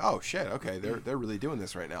when you're like, oh, shit, okay, they're really doing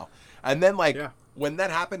this right now. And then, like... Yeah. When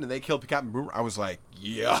that happened and they killed Captain Boomerang, I was like,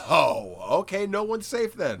 yo, okay, no one's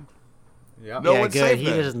safe then. Yep. No one's safe. He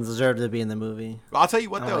doesn't deserve to be in the movie. I'll tell you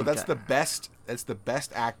what, though, that's the best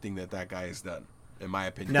acting that guy has done, in my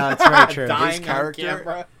opinion. No, it's very true.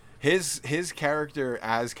 His character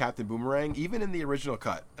as Captain Boomerang, even in the original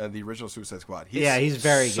cut, the original Suicide Squad, he's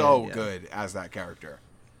very good as that character.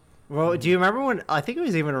 Well, do you remember when, I think it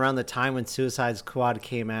was even around the time when Suicide Squad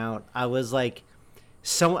came out, I was like,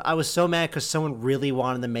 I was so mad because someone really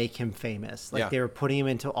wanted to make him famous. Like they were putting him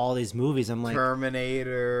into all these movies. I'm like,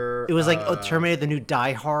 Terminator. It was like Terminator, the new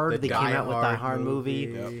Die Hard. They came out with Die Hard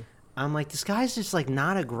movie. Yep. I'm like, this guy's just like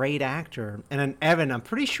not a great actor. And then Evan, I'm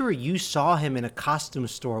pretty sure you saw him in a costume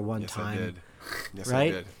store one time. I did. Yes,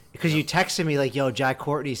 right? I did. Because you texted me like, "Yo, Jai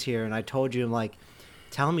Courtney's here," and I told you, I'm like,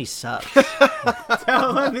 tell him he sucks.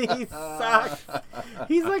 Tell him he sucks.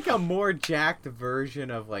 He's like a more jacked version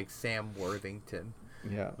of like Sam Worthington.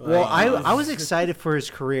 Yeah. Well, I was excited for his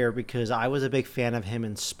career because I was a big fan of him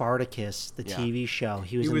in Spartacus, the TV show.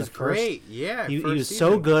 He was in the first. Great. Yeah. He was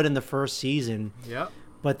so good in the first season. Yep.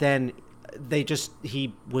 But then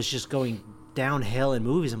he was just going downhill in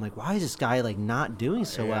movies. I'm like, why is this guy like not doing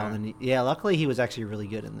so well? And luckily he was actually really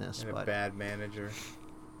good in this. And a bad manager.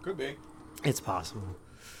 Could be. It's possible.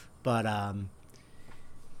 But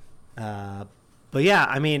yeah,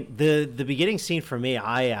 I mean the beginning scene for me,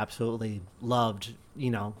 I absolutely loved.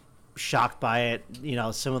 Shocked by it.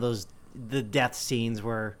 Some of the death scenes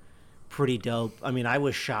were pretty dope. I mean, I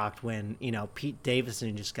was shocked when Pete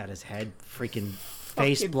Davidson just got his head freaking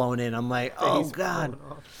face blown in. I'm like, oh god,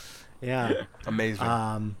 yeah, amazing.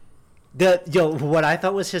 What I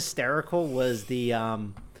thought was hysterical was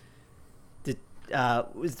what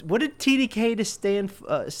did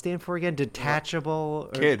TDK stand for again? Detachable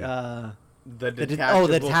Kid. The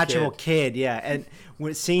detachable kid, yeah. And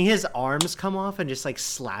when seeing his arms come off and just like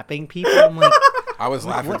slapping people, I'm like, I was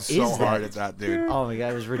laughing so hard at that, dude. Oh my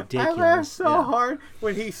god, it was ridiculous. I laughed so hard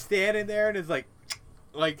when he's standing there and it's like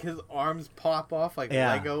his arms pop off like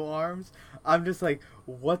Lego arms. I'm just like,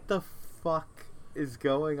 what the fuck is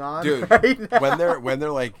going on, dude? Right now? when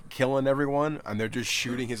they're like killing everyone and they're just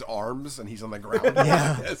shooting his arms and he's on the ground.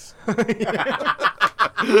 Yeah. Like this.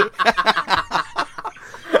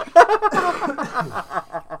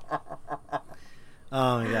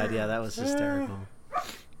 Oh my god, yeah, that was hysterical.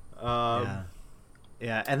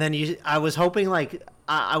 Yeah, and then I was hoping like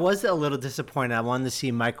I was a little disappointed. I wanted to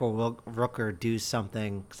see Michael Rooker do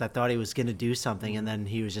something because I thought he was going to do something, and then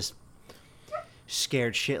he was just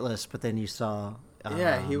scared shitless. But then you saw,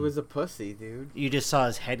 he was a pussy, dude. You just saw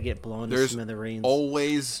his head get blown to smithereens.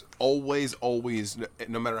 Always,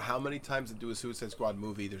 no matter how many times they do a Suicide Squad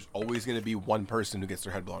movie, there's always going to be one person who gets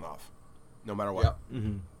their head blown off, no matter what. Yep.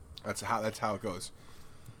 Mm-hmm. That's how it goes.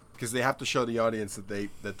 Because they have to show the audience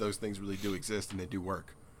that those things really do exist and they do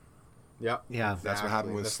work. Yep. Yeah. Exactly. That's what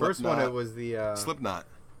happened with the Slipknot. first one. It was the Slipknot.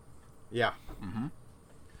 Yeah.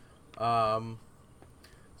 Mm-hmm.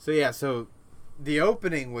 So the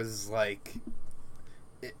opening was like,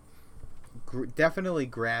 it definitely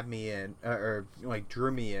grabbed me in, or like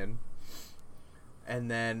drew me in.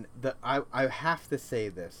 And then I have to say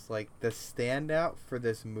this, like the standout for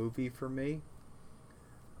this movie for me,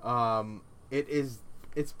 it is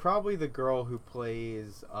it's probably the girl who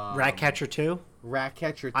plays Ratcatcher 2.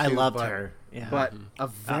 Ratcatcher 2. I loved her. Yeah. But a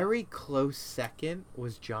very close second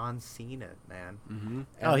was John Cena, man. Mm-hmm.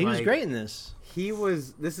 Oh, he was great in this.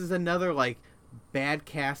 This is another like bad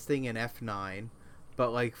casting in F9,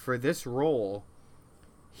 but like for this role,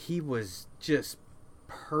 he was just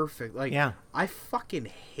perfect. Like, I fucking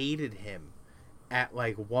hated him at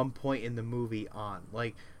like one point in the movie on.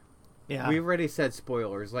 Like, we already said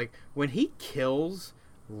spoilers. Like when he kills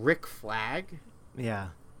Rick Flag,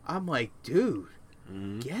 I'm like, dude,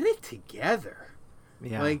 get it together.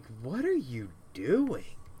 Yeah. Like, what are you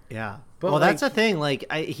doing? Yeah. But well, that's the thing.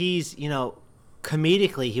 Like, he's,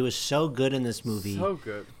 comedically, he was so good in this movie. So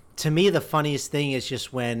good. To me, the funniest thing is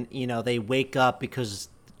just when, they wake up because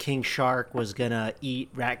King Shark was going to eat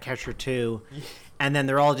Ratcatcher 2. And then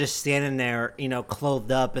they're all just standing there,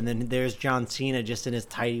 clothed up. And then there's John Cena just in his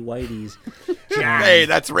tighty whities. Hey,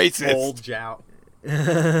 that's racist. Old jout.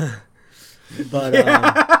 But,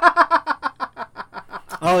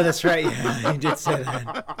 oh, that's right. Yeah, he did say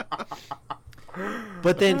that.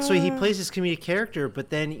 But then, so he plays this comedic character, but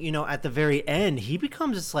then, at the very end, he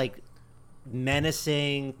becomes this, like,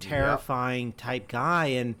 menacing, terrifying type guy.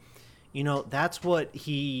 And, that's what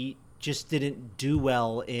he just didn't do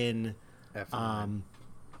well in F9.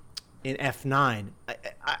 In F9.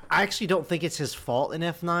 I actually don't think it's his fault in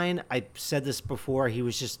F9. I said this before. He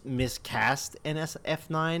was just miscast in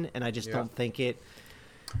F9, and I just don't think he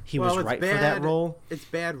was right for that role. It's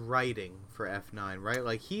bad writing for F9, right?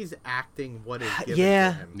 Like, he's acting what is given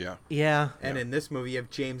to him. Yeah. And in this movie, you have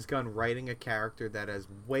James Gunn writing a character that has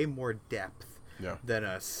way more depth than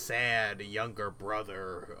a sad younger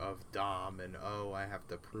brother of Dom, and I have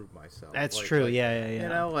to prove myself. That's true.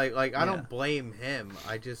 Yeah. I don't blame him.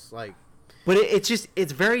 I just like. But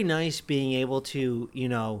it's very nice being able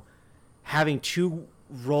to, having two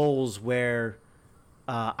roles where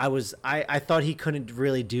I thought he couldn't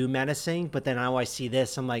really do menacing, but then now I see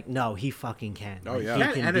this, I'm like, no, he fucking can. Oh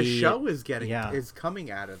yeah, and a show is coming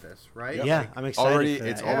out of this, right? Yeah, like, I'm excited.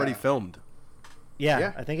 It's already filmed.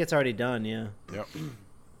 Yeah, I think it's already done. Yeah. Yep.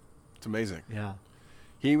 It's amazing. Yeah.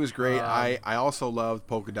 He was great. I also loved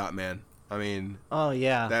Polka Dot Man. I mean. Oh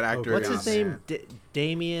yeah. That actor. What's his name?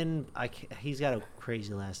 Damien. He's got a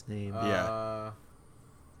crazy last name.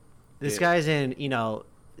 This guy's in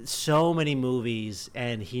so many movies,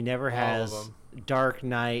 and he never has Dark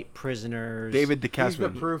Knight, Prisoners. David Duchovny. He's the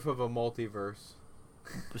proof of a multiverse.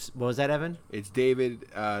 What was that, Evan? It's David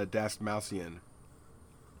Dastmalchian.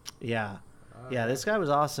 Yeah. Yeah, this guy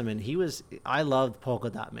was awesome, and I loved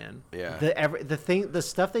Polka Dot Man. Yeah. The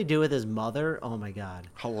stuff they do with his mother, oh my god.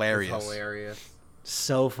 Hilarious.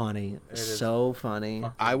 So funny. So funny.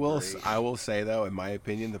 I will say though, in my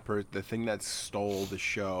opinion, the thing that stole the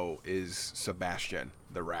show is Sebastian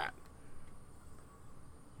the rat.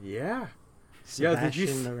 Yeah.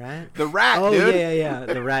 Sebastian the rat? The rat, dude. Oh, yeah.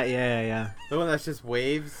 The rat, yeah. The one that just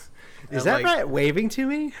waves. Is that rat waving to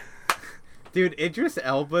me? Dude, Idris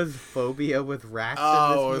Elba's phobia with rats in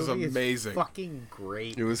this movie was amazing. Is fucking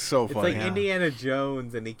great. It was so funny. It's like Indiana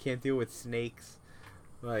Jones, and he can't deal with snakes.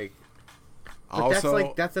 Like, but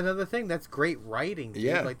also, that's another thing. That's great writing. Dude.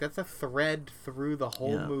 Yeah, like that's a thread through the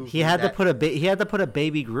whole movie. He had to put a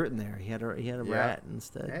baby Groot in there. He had a rat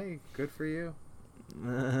instead. Hey, good for you.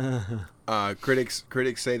 Critics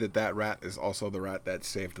say that rat is also the rat that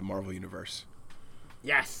saved the Marvel Universe.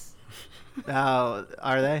 Yes. Oh,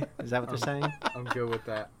 are they? Is that what they're saying? I'm good with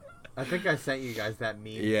that. I think I sent you guys that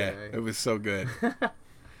meme. Yeah, today. It was so good.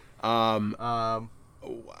 I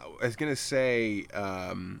was gonna say,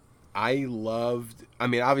 I loved. I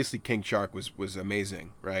mean, obviously, King Shark was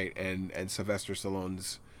amazing, right? And Sylvester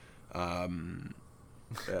Stallone's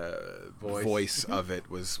voice of it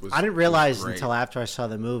was. I didn't realize until after I saw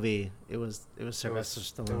the movie it was Sylvester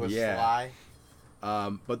Stallone. It was Sly.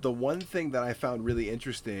 But the one thing that I found really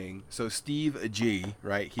interesting, so Steve G,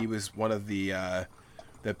 right? He was one of the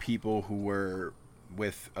people who were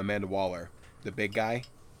with Amanda Waller, the big guy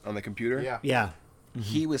on the computer. Yeah. Mm-hmm.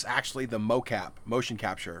 He was actually the motion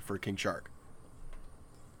capture for King Shark.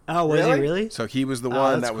 Oh, was he really? So he was the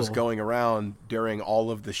one that was going around during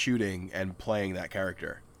all of the shooting and playing that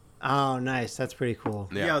character. Oh, nice. That's pretty cool.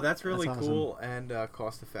 Yeah, that's really cool and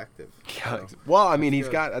cost effective. So. Well, I mean,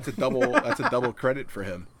 that's a double credit for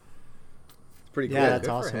him. It's pretty cool. Yeah, that's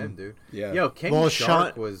good awesome. for him, dude. Yeah. Yo, King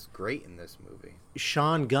Shark was great in this movie.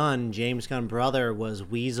 Sean Gunn, James Gunn brother, was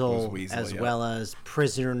Weasel as well as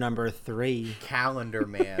Prisoner Number 3. Calendar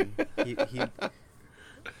Man.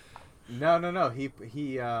 No.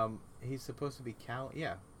 He's supposed to be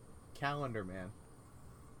Calendar Man.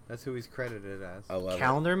 That's who he's credited as. I love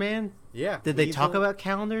Calendar Man? Yeah. Did they talk about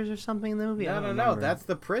calendars or something in the movie? No. That's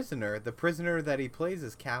the prisoner. The prisoner that he plays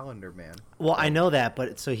is Calendar Man. Well, I know that,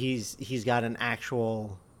 but so he's got an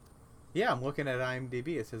actual. Yeah, I'm looking at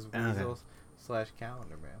IMDb. It says Weasel /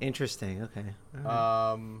 Calendar Man. Interesting. Okay.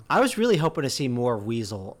 Right. I was really hoping to see more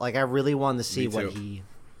Weasel. Like, I really wanted to see what he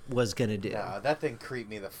was gonna do. Nah, that thing creeped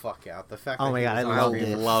me the fuck out. The fact. Oh my god, I loved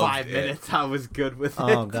it. 5 minutes, I was good with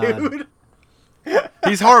it, dude.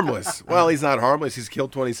 He's harmless. Well, he's not harmless. He's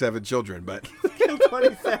killed 27 children, but killed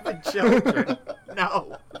 27 children.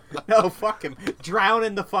 No, fuck him. Drown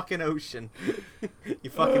in the fucking ocean. You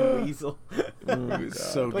fucking weasel.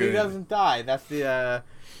 So but good. He doesn't die. That's the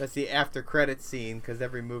after credit scene, because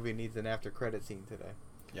every movie needs an after credit scene today.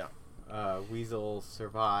 Yeah. Weasel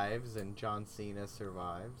survives and John Cena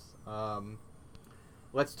survives.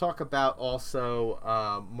 Let's talk about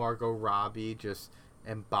also Margot Robbie just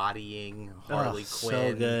embodying Harley Quinn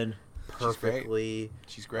so good. perfectly.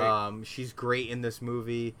 She's great. She's great in this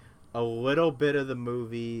movie. A little bit of the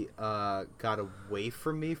movie got away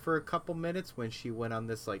from me for a couple minutes when she went on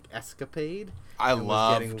this like escapade. I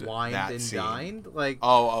loved getting wined that and scene. Dined. Like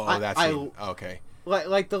that scene. Okay.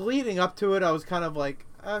 Like the leading up to it, I was kind of like,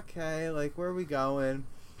 okay, like where are we going?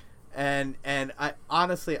 And I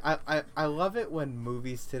honestly I love it when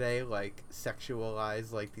movies today like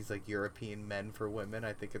sexualize like these like European men for women.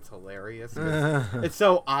 I think it's hilarious. It's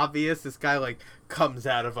so obvious. This guy like comes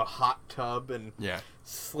out of a hot tub and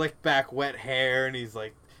slick back wet hair, and he's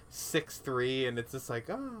like 6'3", and it's just like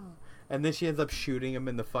and then she ends up shooting him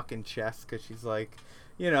in the fucking chest because she's like,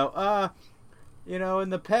 in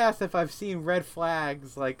the past, if I've seen red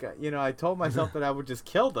flags, like, I told myself that I would just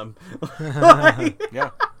kill them.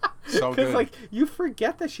 Yeah. So good. Because, like, you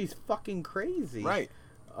forget that she's fucking crazy. Right.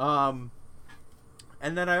 And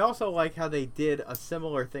then I also like how they did a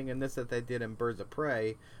similar thing in this that they did in Birds of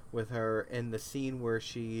Prey with her in the scene where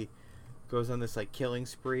she goes on this, like, killing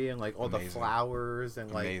spree and, like, all the flowers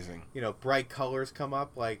and, like, bright colors come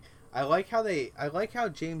up. Like, I like how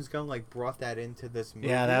James Gunn like brought that into this movie.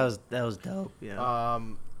 Yeah, that was dope. Yeah.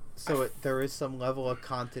 So there is some level of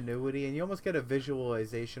continuity, and you almost get a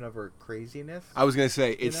visualization of her craziness. I was gonna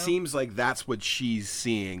say it seems like that's what she's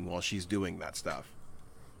seeing while she's doing that stuff.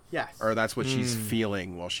 Yes. Or that's what she's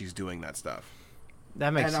feeling while she's doing that stuff.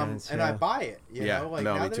 That makes sense. And I buy it. You know, like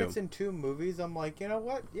no, now me that too. it's in 2 movies, I'm like, you know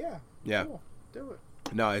what? Yeah. Cool. Do it.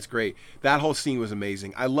 No, it's great. That whole scene was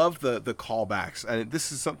amazing. I love the callbacks, and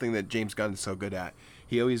this is something that James Gunn is so good at.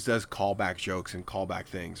 He always does callback jokes and callback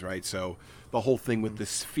things, right? So the whole thing with the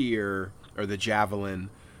sphere or the javelin,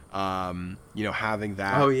 having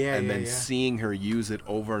that, and then seeing her use it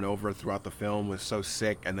over and over throughout the film was so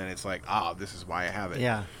sick. And then it's like, this is why I have it.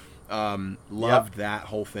 Yeah. Loved that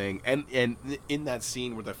whole thing, and in that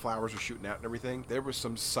scene where the flowers were shooting out and everything, there were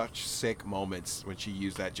some such sick moments when she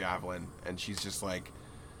used that javelin, and she's just like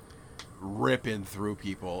ripping through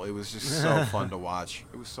people. It was just so fun to watch.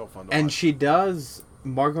 It was so fun to watch. And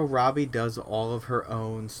Margot Robbie does all of her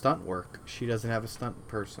own stunt work. She doesn't have a stunt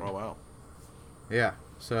person. Oh wow. Yeah.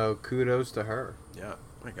 So kudos to her. Yeah.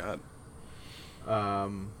 My God.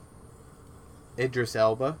 Idris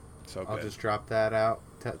Elba. So good. I'll just drop that out.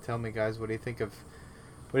 Tell me, guys, what do you think of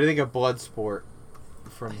Bloodsport?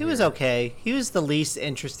 He was okay. He was the least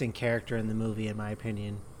interesting character in the movie, in my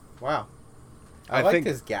opinion. Wow. I liked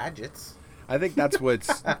his gadgets. I think that's what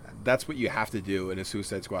you have to do in a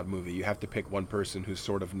Suicide Squad movie. You have to pick one person who's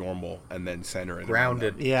sort of normal and then center it.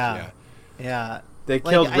 Grounded. Yeah. They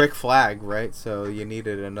killed Rick Flag, right? So you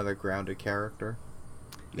needed another grounded character.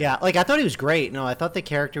 Yeah, like I thought he was great. No, I thought the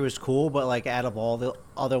character was cool, but like out of all the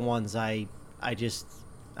other ones, I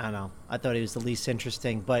don't know. I thought he was the least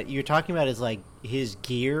interesting. But you're talking about his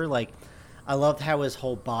gear. Like, I loved how his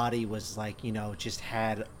whole body was like, just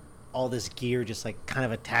had all this gear just like kind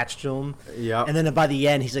of attached to him. Yeah. And then by the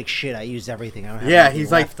end, he's like, "Shit, I used everything. I don't have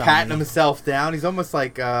he's like patting himself down. He's almost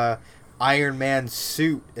like Iron Man's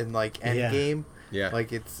suit in like Endgame. Yeah.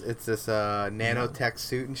 Like it's this nanotech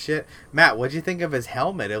suit and shit. Matt, what'd you think of his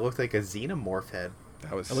helmet? It looked like a xenomorph head.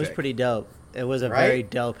 That was. It was pretty dope. It was a very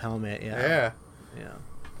dope helmet. Yeah.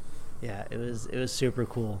 Yeah. It was super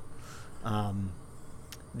cool.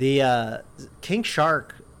 The King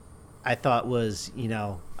Shark, I thought was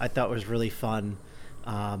really fun,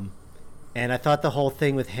 and I thought the whole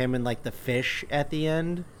thing with him and like the fish at the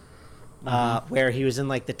end, where he was in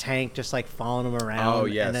like the tank just like following him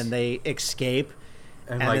around, and then they escape,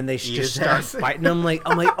 and like, then they just start fighting him.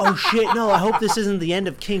 I'm like, oh shit, no! I hope this isn't the end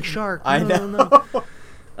of King Shark. No, I know. No.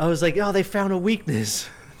 I was like, oh, they found a weakness.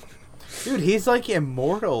 Dude, he's like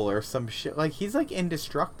immortal or some shit. Like he's like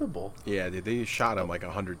indestructible. Yeah, they shot him like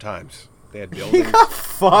 100 times. They had buildings. He got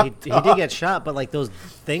fucked. He did get shot, but like those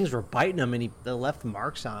things were biting him, and they left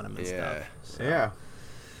marks on him and stuff. So. Yeah.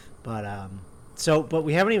 But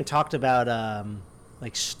we haven't even talked about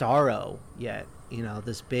like Starro yet. You know,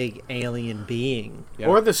 this big alien being,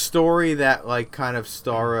 or the story that like kind of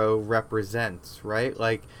Starro represents, right?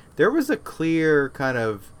 Like there was a clear kind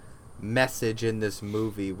of message in this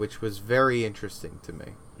movie, which was very interesting to me.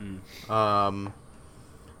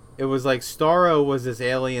 It was like Starro was this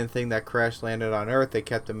alien thing that crash landed on Earth. They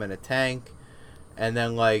kept him in a tank, and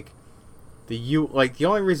then like the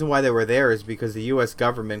only reason why they were there is because the U.S.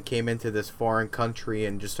 government came into this foreign country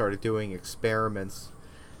and just started doing experiments,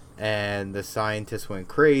 and the scientists went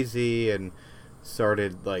crazy and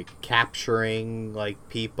started like capturing like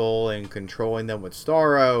people and controlling them with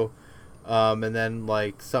Starro, and then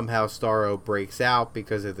like somehow Starro breaks out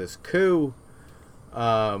because of this coup.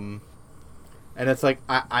 And it's like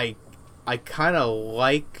I kind of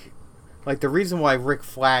like the reason why Rick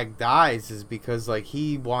Flag dies is because like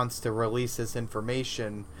he wants to release this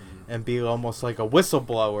information and be almost like a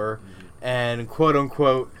whistleblower, and quote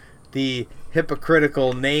unquote the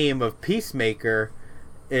hypocritical name of Peacemaker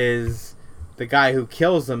is the guy who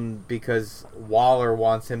kills him because Waller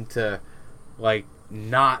wants him to like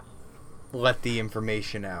not let the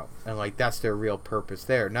information out, and like that's their real purpose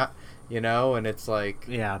there, not and it's like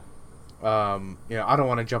I don't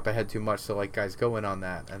want to jump ahead too much, so like guys go in on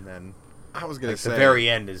that, and then I was gonna say the very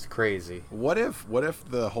end is crazy. What if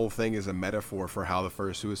the whole thing is a metaphor for how the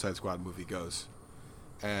first Suicide Squad movie goes,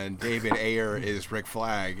 and David Ayer is Rick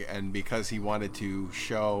Flag, and because he wanted to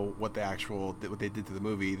show what they did to the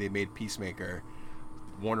movie, they made Peacemaker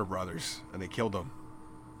Warner Brothers, and they killed him.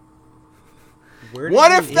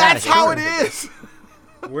 What if that's how it is?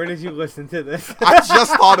 Where did you listen to this? I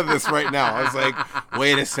just thought of this right now. I was like,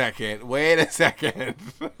 wait a second. There's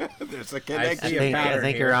a connection. I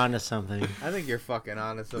think you're onto something. I think you're fucking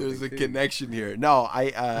onto something. There's a connection here. No,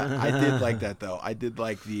 I did like that though. I did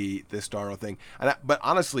like the Starro thing. But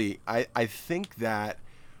honestly, I think that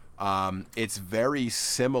it's very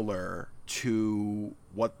similar to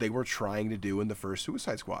what they were trying to do in the first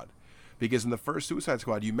Suicide Squad. Because in the first Suicide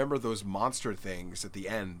Squad, you remember those monster things at the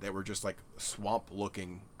end that were just like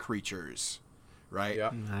swamp-looking creatures, right?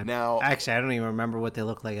 Yeah. Now, actually, I don't even remember what they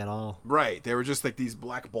looked like at all. Right. They were just like these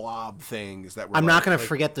black blob things that were. I'm not going to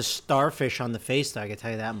forget the starfish on the face, though. I can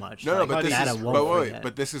tell you that much. No, but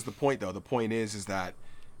this is the point, though. The point is that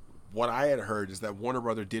what I had heard is that Warner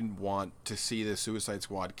Brothers didn't want to see the Suicide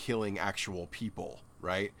Squad killing actual people,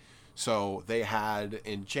 right? So they had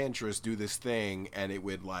Enchantress do this thing, and it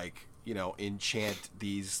would like, enchant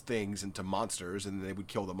these things into monsters, and they would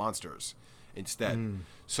kill the monsters instead.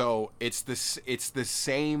 So it's the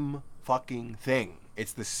same fucking thing.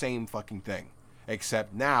 It's the same fucking thing,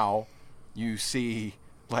 except now you see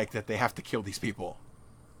like that they have to kill these people,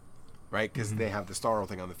 right? Because they have the Starro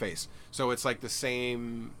thing on the face. So it's like the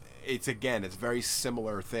same. It's very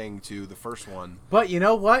similar thing to the first one. But you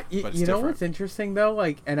know what? You know what's interesting though?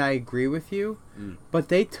 Like, and I agree with you. But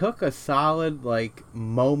they took a solid like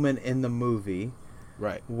moment in the movie,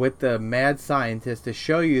 right, with the mad scientist to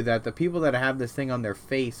show you that the people that have this thing on their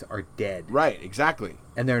face are dead. Right. Exactly.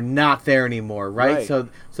 And they're not there anymore. Right. So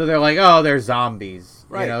they're like, oh, they're zombies.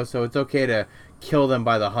 Right. So it's okay to kill them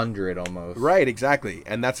by the 100 almost. Right, exactly.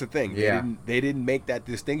 And that's the thing. Yeah. They didn't make that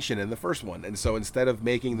distinction in the first one. And so instead of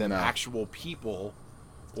making them actual people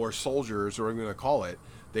or soldiers, or whatever you're going to call it,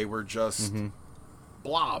 they were just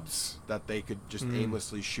blobs that they could just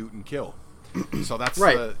aimlessly shoot and kill. So that's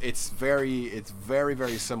right. It's very,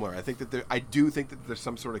 very similar. I do think that there's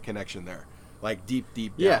some sort of connection there, like deep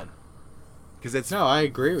down. Because it's I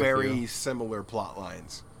agree with very similar plot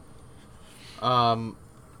lines.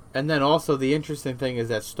 And then also the interesting thing is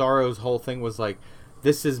that Starro's whole thing was like,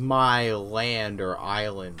 this is my land or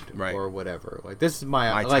island or whatever. Like, this is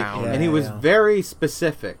my town. And he was very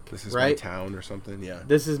specific. This is my town or something,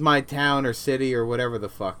 This is my town or city or whatever the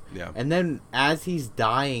fuck. Yeah. And then as he's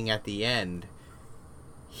dying at the end,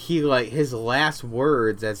 he like, his last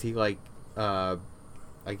words as he like, I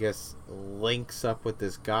guess links up with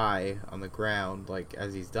this guy on the ground, like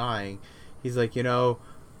as he's dying, he's like,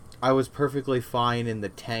 I was perfectly fine in the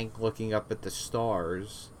tank looking up at the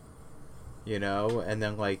stars, and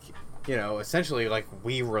then like, essentially like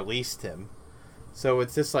we released him. So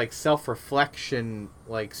it's this like self-reflection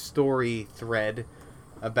like story thread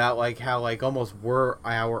about like how like almost we're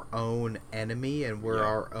our own enemy and we're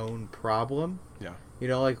our own problem. Yeah.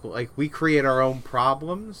 Like we create our own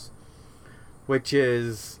problems, which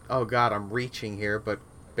is, oh God, I'm reaching here, but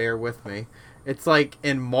bear with me. It's like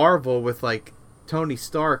in Marvel with like Tony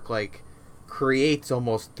Stark like creates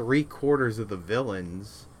almost 3/4 of the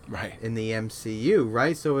villains right in the MCU,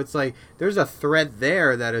 right? So it's like there's a thread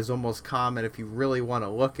there that is almost common if you really want to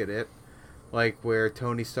look at it, like where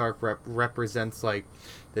Tony Stark represents like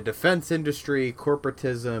the defense industry,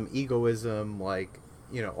 corporatism, egoism, like,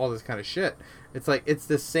 you know, all this kind of shit. It's like it's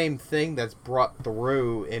the same thing that's brought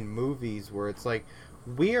through in movies where it's like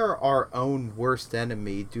we are our own worst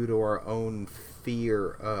enemy due to our own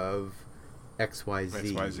fear of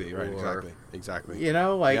XYZ. XYZ, right? Exactly. You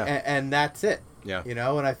know, like, and that's it. Yeah. You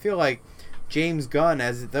know, and I feel like James Gunn,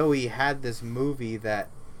 as though he had this movie that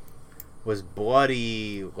was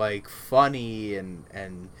bloody, like funny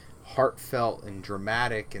and heartfelt and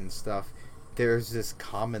dramatic and stuff, there's this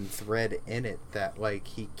common thread in it that like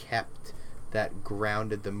he kept that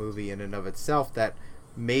grounded the movie in and of itself, that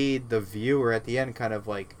made the viewer at the end kind of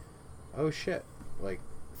like, oh shit, like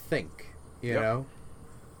think, you know,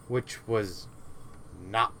 which was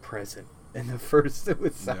not present in the first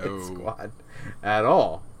Suicide Squad at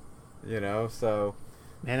all, you know. So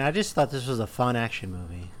man, I just thought this was a fun action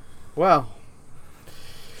movie. Well,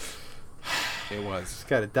 it was. Just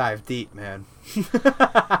gotta dive deep, man.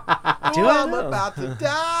 I'm about to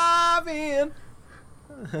dive in.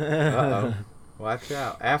 Uh-oh. Watch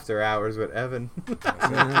out. After Hours with Evan.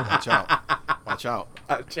 Watch out. Watch out.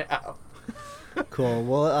 Watch out. Cool.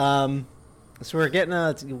 Well, so we're getting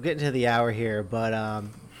to the hour here, but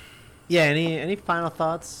yeah. Any final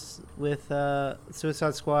thoughts with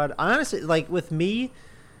Suicide Squad? Honestly, like with me,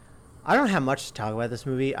 I don't have much to talk about this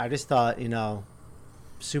movie. I just thought, you know,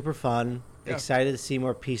 super fun. Yeah. Excited to see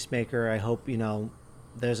more Peacemaker. I hope, you know,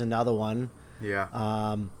 there's another one. Yeah.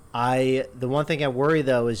 The one thing I worry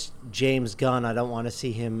though is James Gunn. I don't want to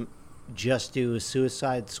see him just do a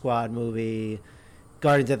Suicide Squad movie,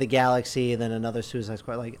 Guardians of the Galaxy, then another Suicide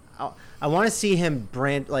Squad. Like I want to see him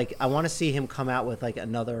I want to see him come out with like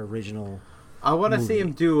another original. I want to see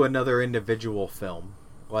him do another individual film.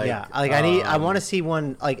 Like, yeah, like I want to see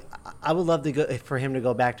one. Like I would love to go for him to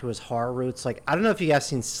go back to his horror roots. Like I don't know if you guys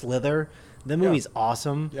seen Slither. The movie's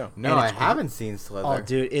awesome. Yeah. No, I haven't seen Slither. Oh,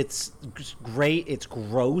 dude, it's great. It's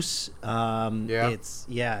gross. Yeah. It's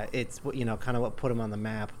you know, kind of what put him on the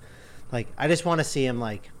map. Like I just want to see him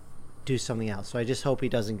like do something else. So I just hope he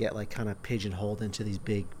doesn't get like kind of pigeonholed into these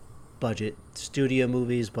big budget studio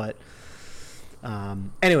movies. But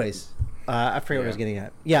anyways, I forget what I was getting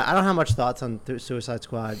at. Yeah, I don't have much thoughts on Suicide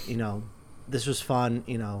Squad. You know, this was fun.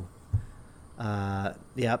 You know,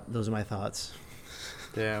 yep, those are my thoughts.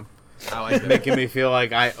 Damn. It's making me feel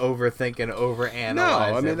like I overthink and overanalyze. No,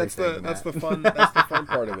 I mean that's the fun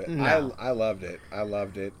part of it. No. I loved it.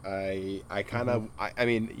 I kind of I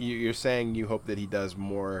mean you're saying you hope that he does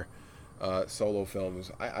more solo films.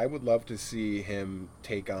 I would love to see him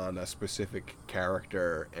take on a specific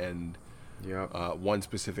character and one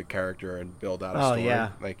specific character and build out a story. Yeah.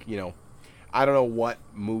 Like, you know, I don't know what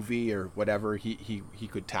movie or whatever he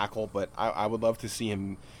could tackle, but I would love to see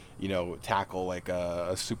him, you know, tackle like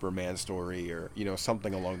a Superman story or, you know,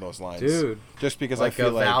 something along those lines. Dude, just because like I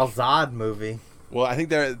feel like Val Zod movie. Well, I think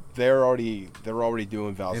they're already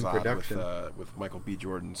doing Val Zod with Michael B.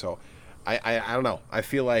 Jordan. So I don't know. I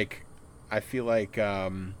feel like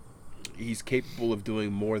he's capable of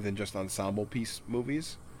doing more than just ensemble piece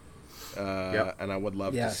movies. And I would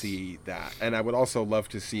love to see that. And I would also love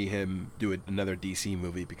to see him do another DC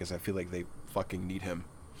movie because I feel like they fucking need him.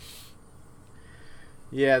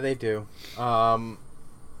 Yeah, they do. And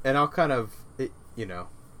I'll kind of, you know,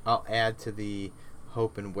 I'll add to the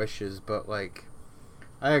hope and wishes, but like,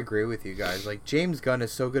 I agree with you guys. Like, James Gunn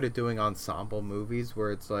is so good at doing ensemble movies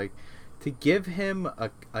where it's like, to give him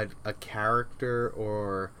a character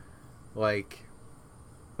or like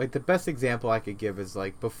the best example I could give is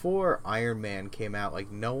like before Iron Man came out,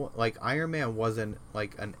 like Iron Man wasn't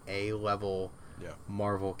like an A-level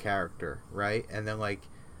Marvel character, right? And then like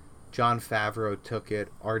Jon Favreau took it,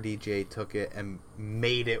 RDJ took it, and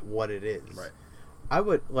made it what it is. Right. I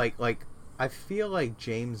would I feel like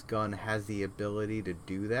James Gunn has the ability to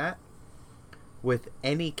do that with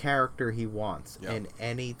any character he wants in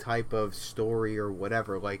any type of story or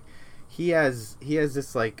whatever. Like he has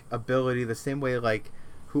this like ability the same way like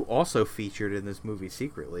who also featured in this movie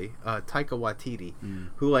secretly, Taika Waititi,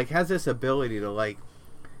 who like has this ability to like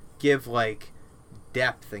give like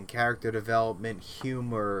depth and character development,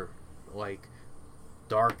 humor, like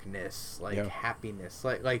darkness, like happiness,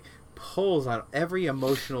 like pulls on every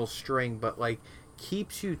emotional string, but like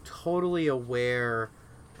keeps you totally aware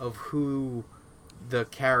of who the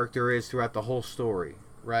character is throughout the whole story,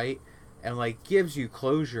 right? And like gives you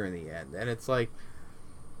closure in the end. And it's like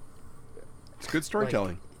it's good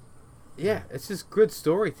storytelling. Like, it's just good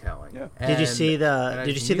storytelling. Yeah. Did you see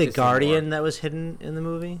the Guardian that was hidden in the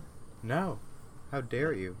movie? No. How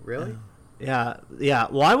dare you? Really? Yeah.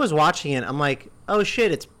 Well, I was watching it. I'm like, oh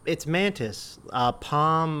shit, it's Mantis. I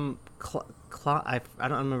don't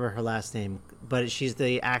remember her last name, but she's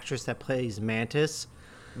the actress that plays Mantis.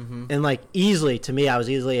 Mm-hmm. And like easily, to me, I was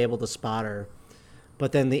easily able to spot her.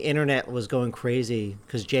 But then the internet was going crazy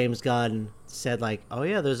because James Gunn said like, oh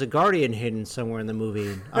yeah, there's a Guardian hidden somewhere in the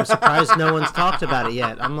movie. I'm surprised no one's talked about it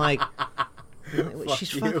yet. I'm like,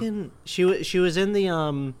 she's fucking. She was in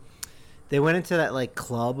the They went into that like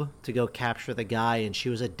club to go capture the guy, and she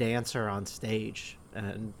was a dancer on stage.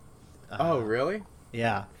 And oh really?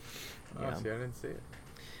 Yeah. Oh, see, I didn't see it.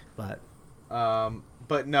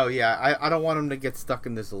 But no, yeah, I don't want him to get stuck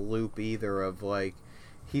in this loop either of like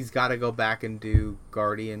he's got to go back and do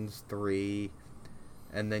Guardians 3,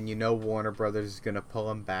 and then Warner Brothers is gonna pull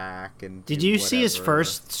him back. And did you see his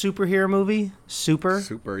first superhero movie, Super?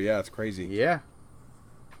 Super, yeah, it's crazy. Yeah.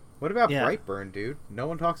 What about Brightburn, dude? No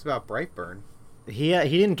one talks about Brightburn. He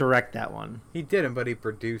didn't direct that one. He didn't, but he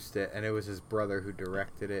produced it, and it was his brother who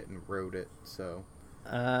directed it and wrote it. So.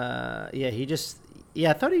 I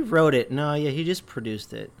thought he wrote it. No, he just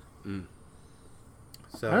produced it. Mm.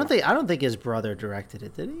 So I don't think his brother directed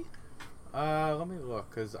it, did he? Let me look,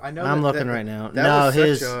 because I know I'm looking right now. No,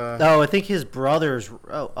 I think his brothers.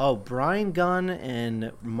 Brian Gunn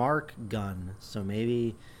and Mark Gunn. So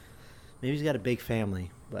maybe he's got a big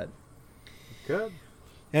family, but good.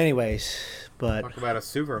 Anyways, but talk about a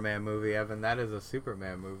Superman movie, Evan. That is a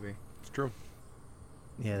Superman movie. It's true.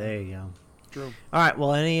 Yeah, there you go. True. All right.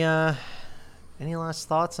 Well, any last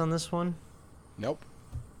thoughts on this one? Nope.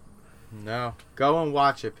 No. Go and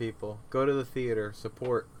watch it, people. Go to the theater.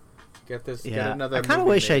 Support. Get this. Yeah. Get another. I kind of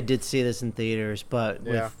wish I did see this in theaters, but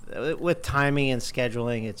with timing and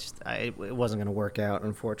scheduling, it wasn't going to work out,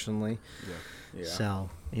 unfortunately. Yeah. So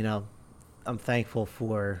I'm thankful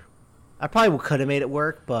for. I probably could have made it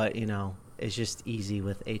work, but it's just easy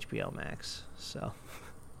with HBO Max. So.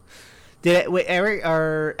 Eric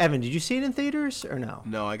or Evan, did you see it in theaters or no?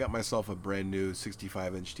 No, I got myself a brand new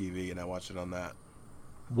 65-inch TV and I watched it on that.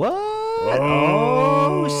 What?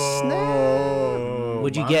 Oh snap!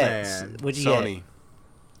 What'd you get? Sony.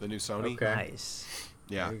 The new Sony. Okay. Nice.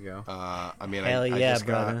 Yeah. There you go.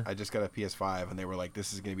 I just got a PS5 and they were like,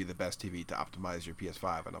 "This is going to be the best TV to optimize your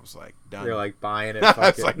PS5," and I was like, "Done." You're like buying it.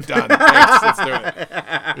 I was like, "Done. Thanks, let's do it."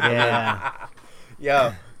 Yeah.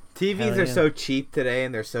 Yo. TVs are so cheap today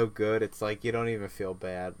and they're so good. It's like you don't even feel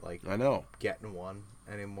bad like I know getting one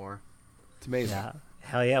anymore. It's amazing. Yeah.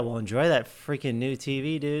 Hell yeah. Well, enjoy that freaking new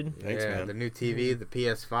TV, dude. Thanks, man. The new TV, the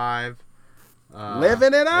PS5.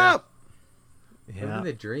 Living it up. Yeah. Living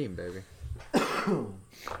the dream, baby.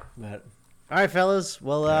 But, all right, fellas.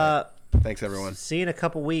 Well, thanks, everyone. See you in a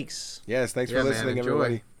couple weeks. Yes, thanks for listening,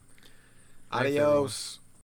 everybody. Thanks, Adios.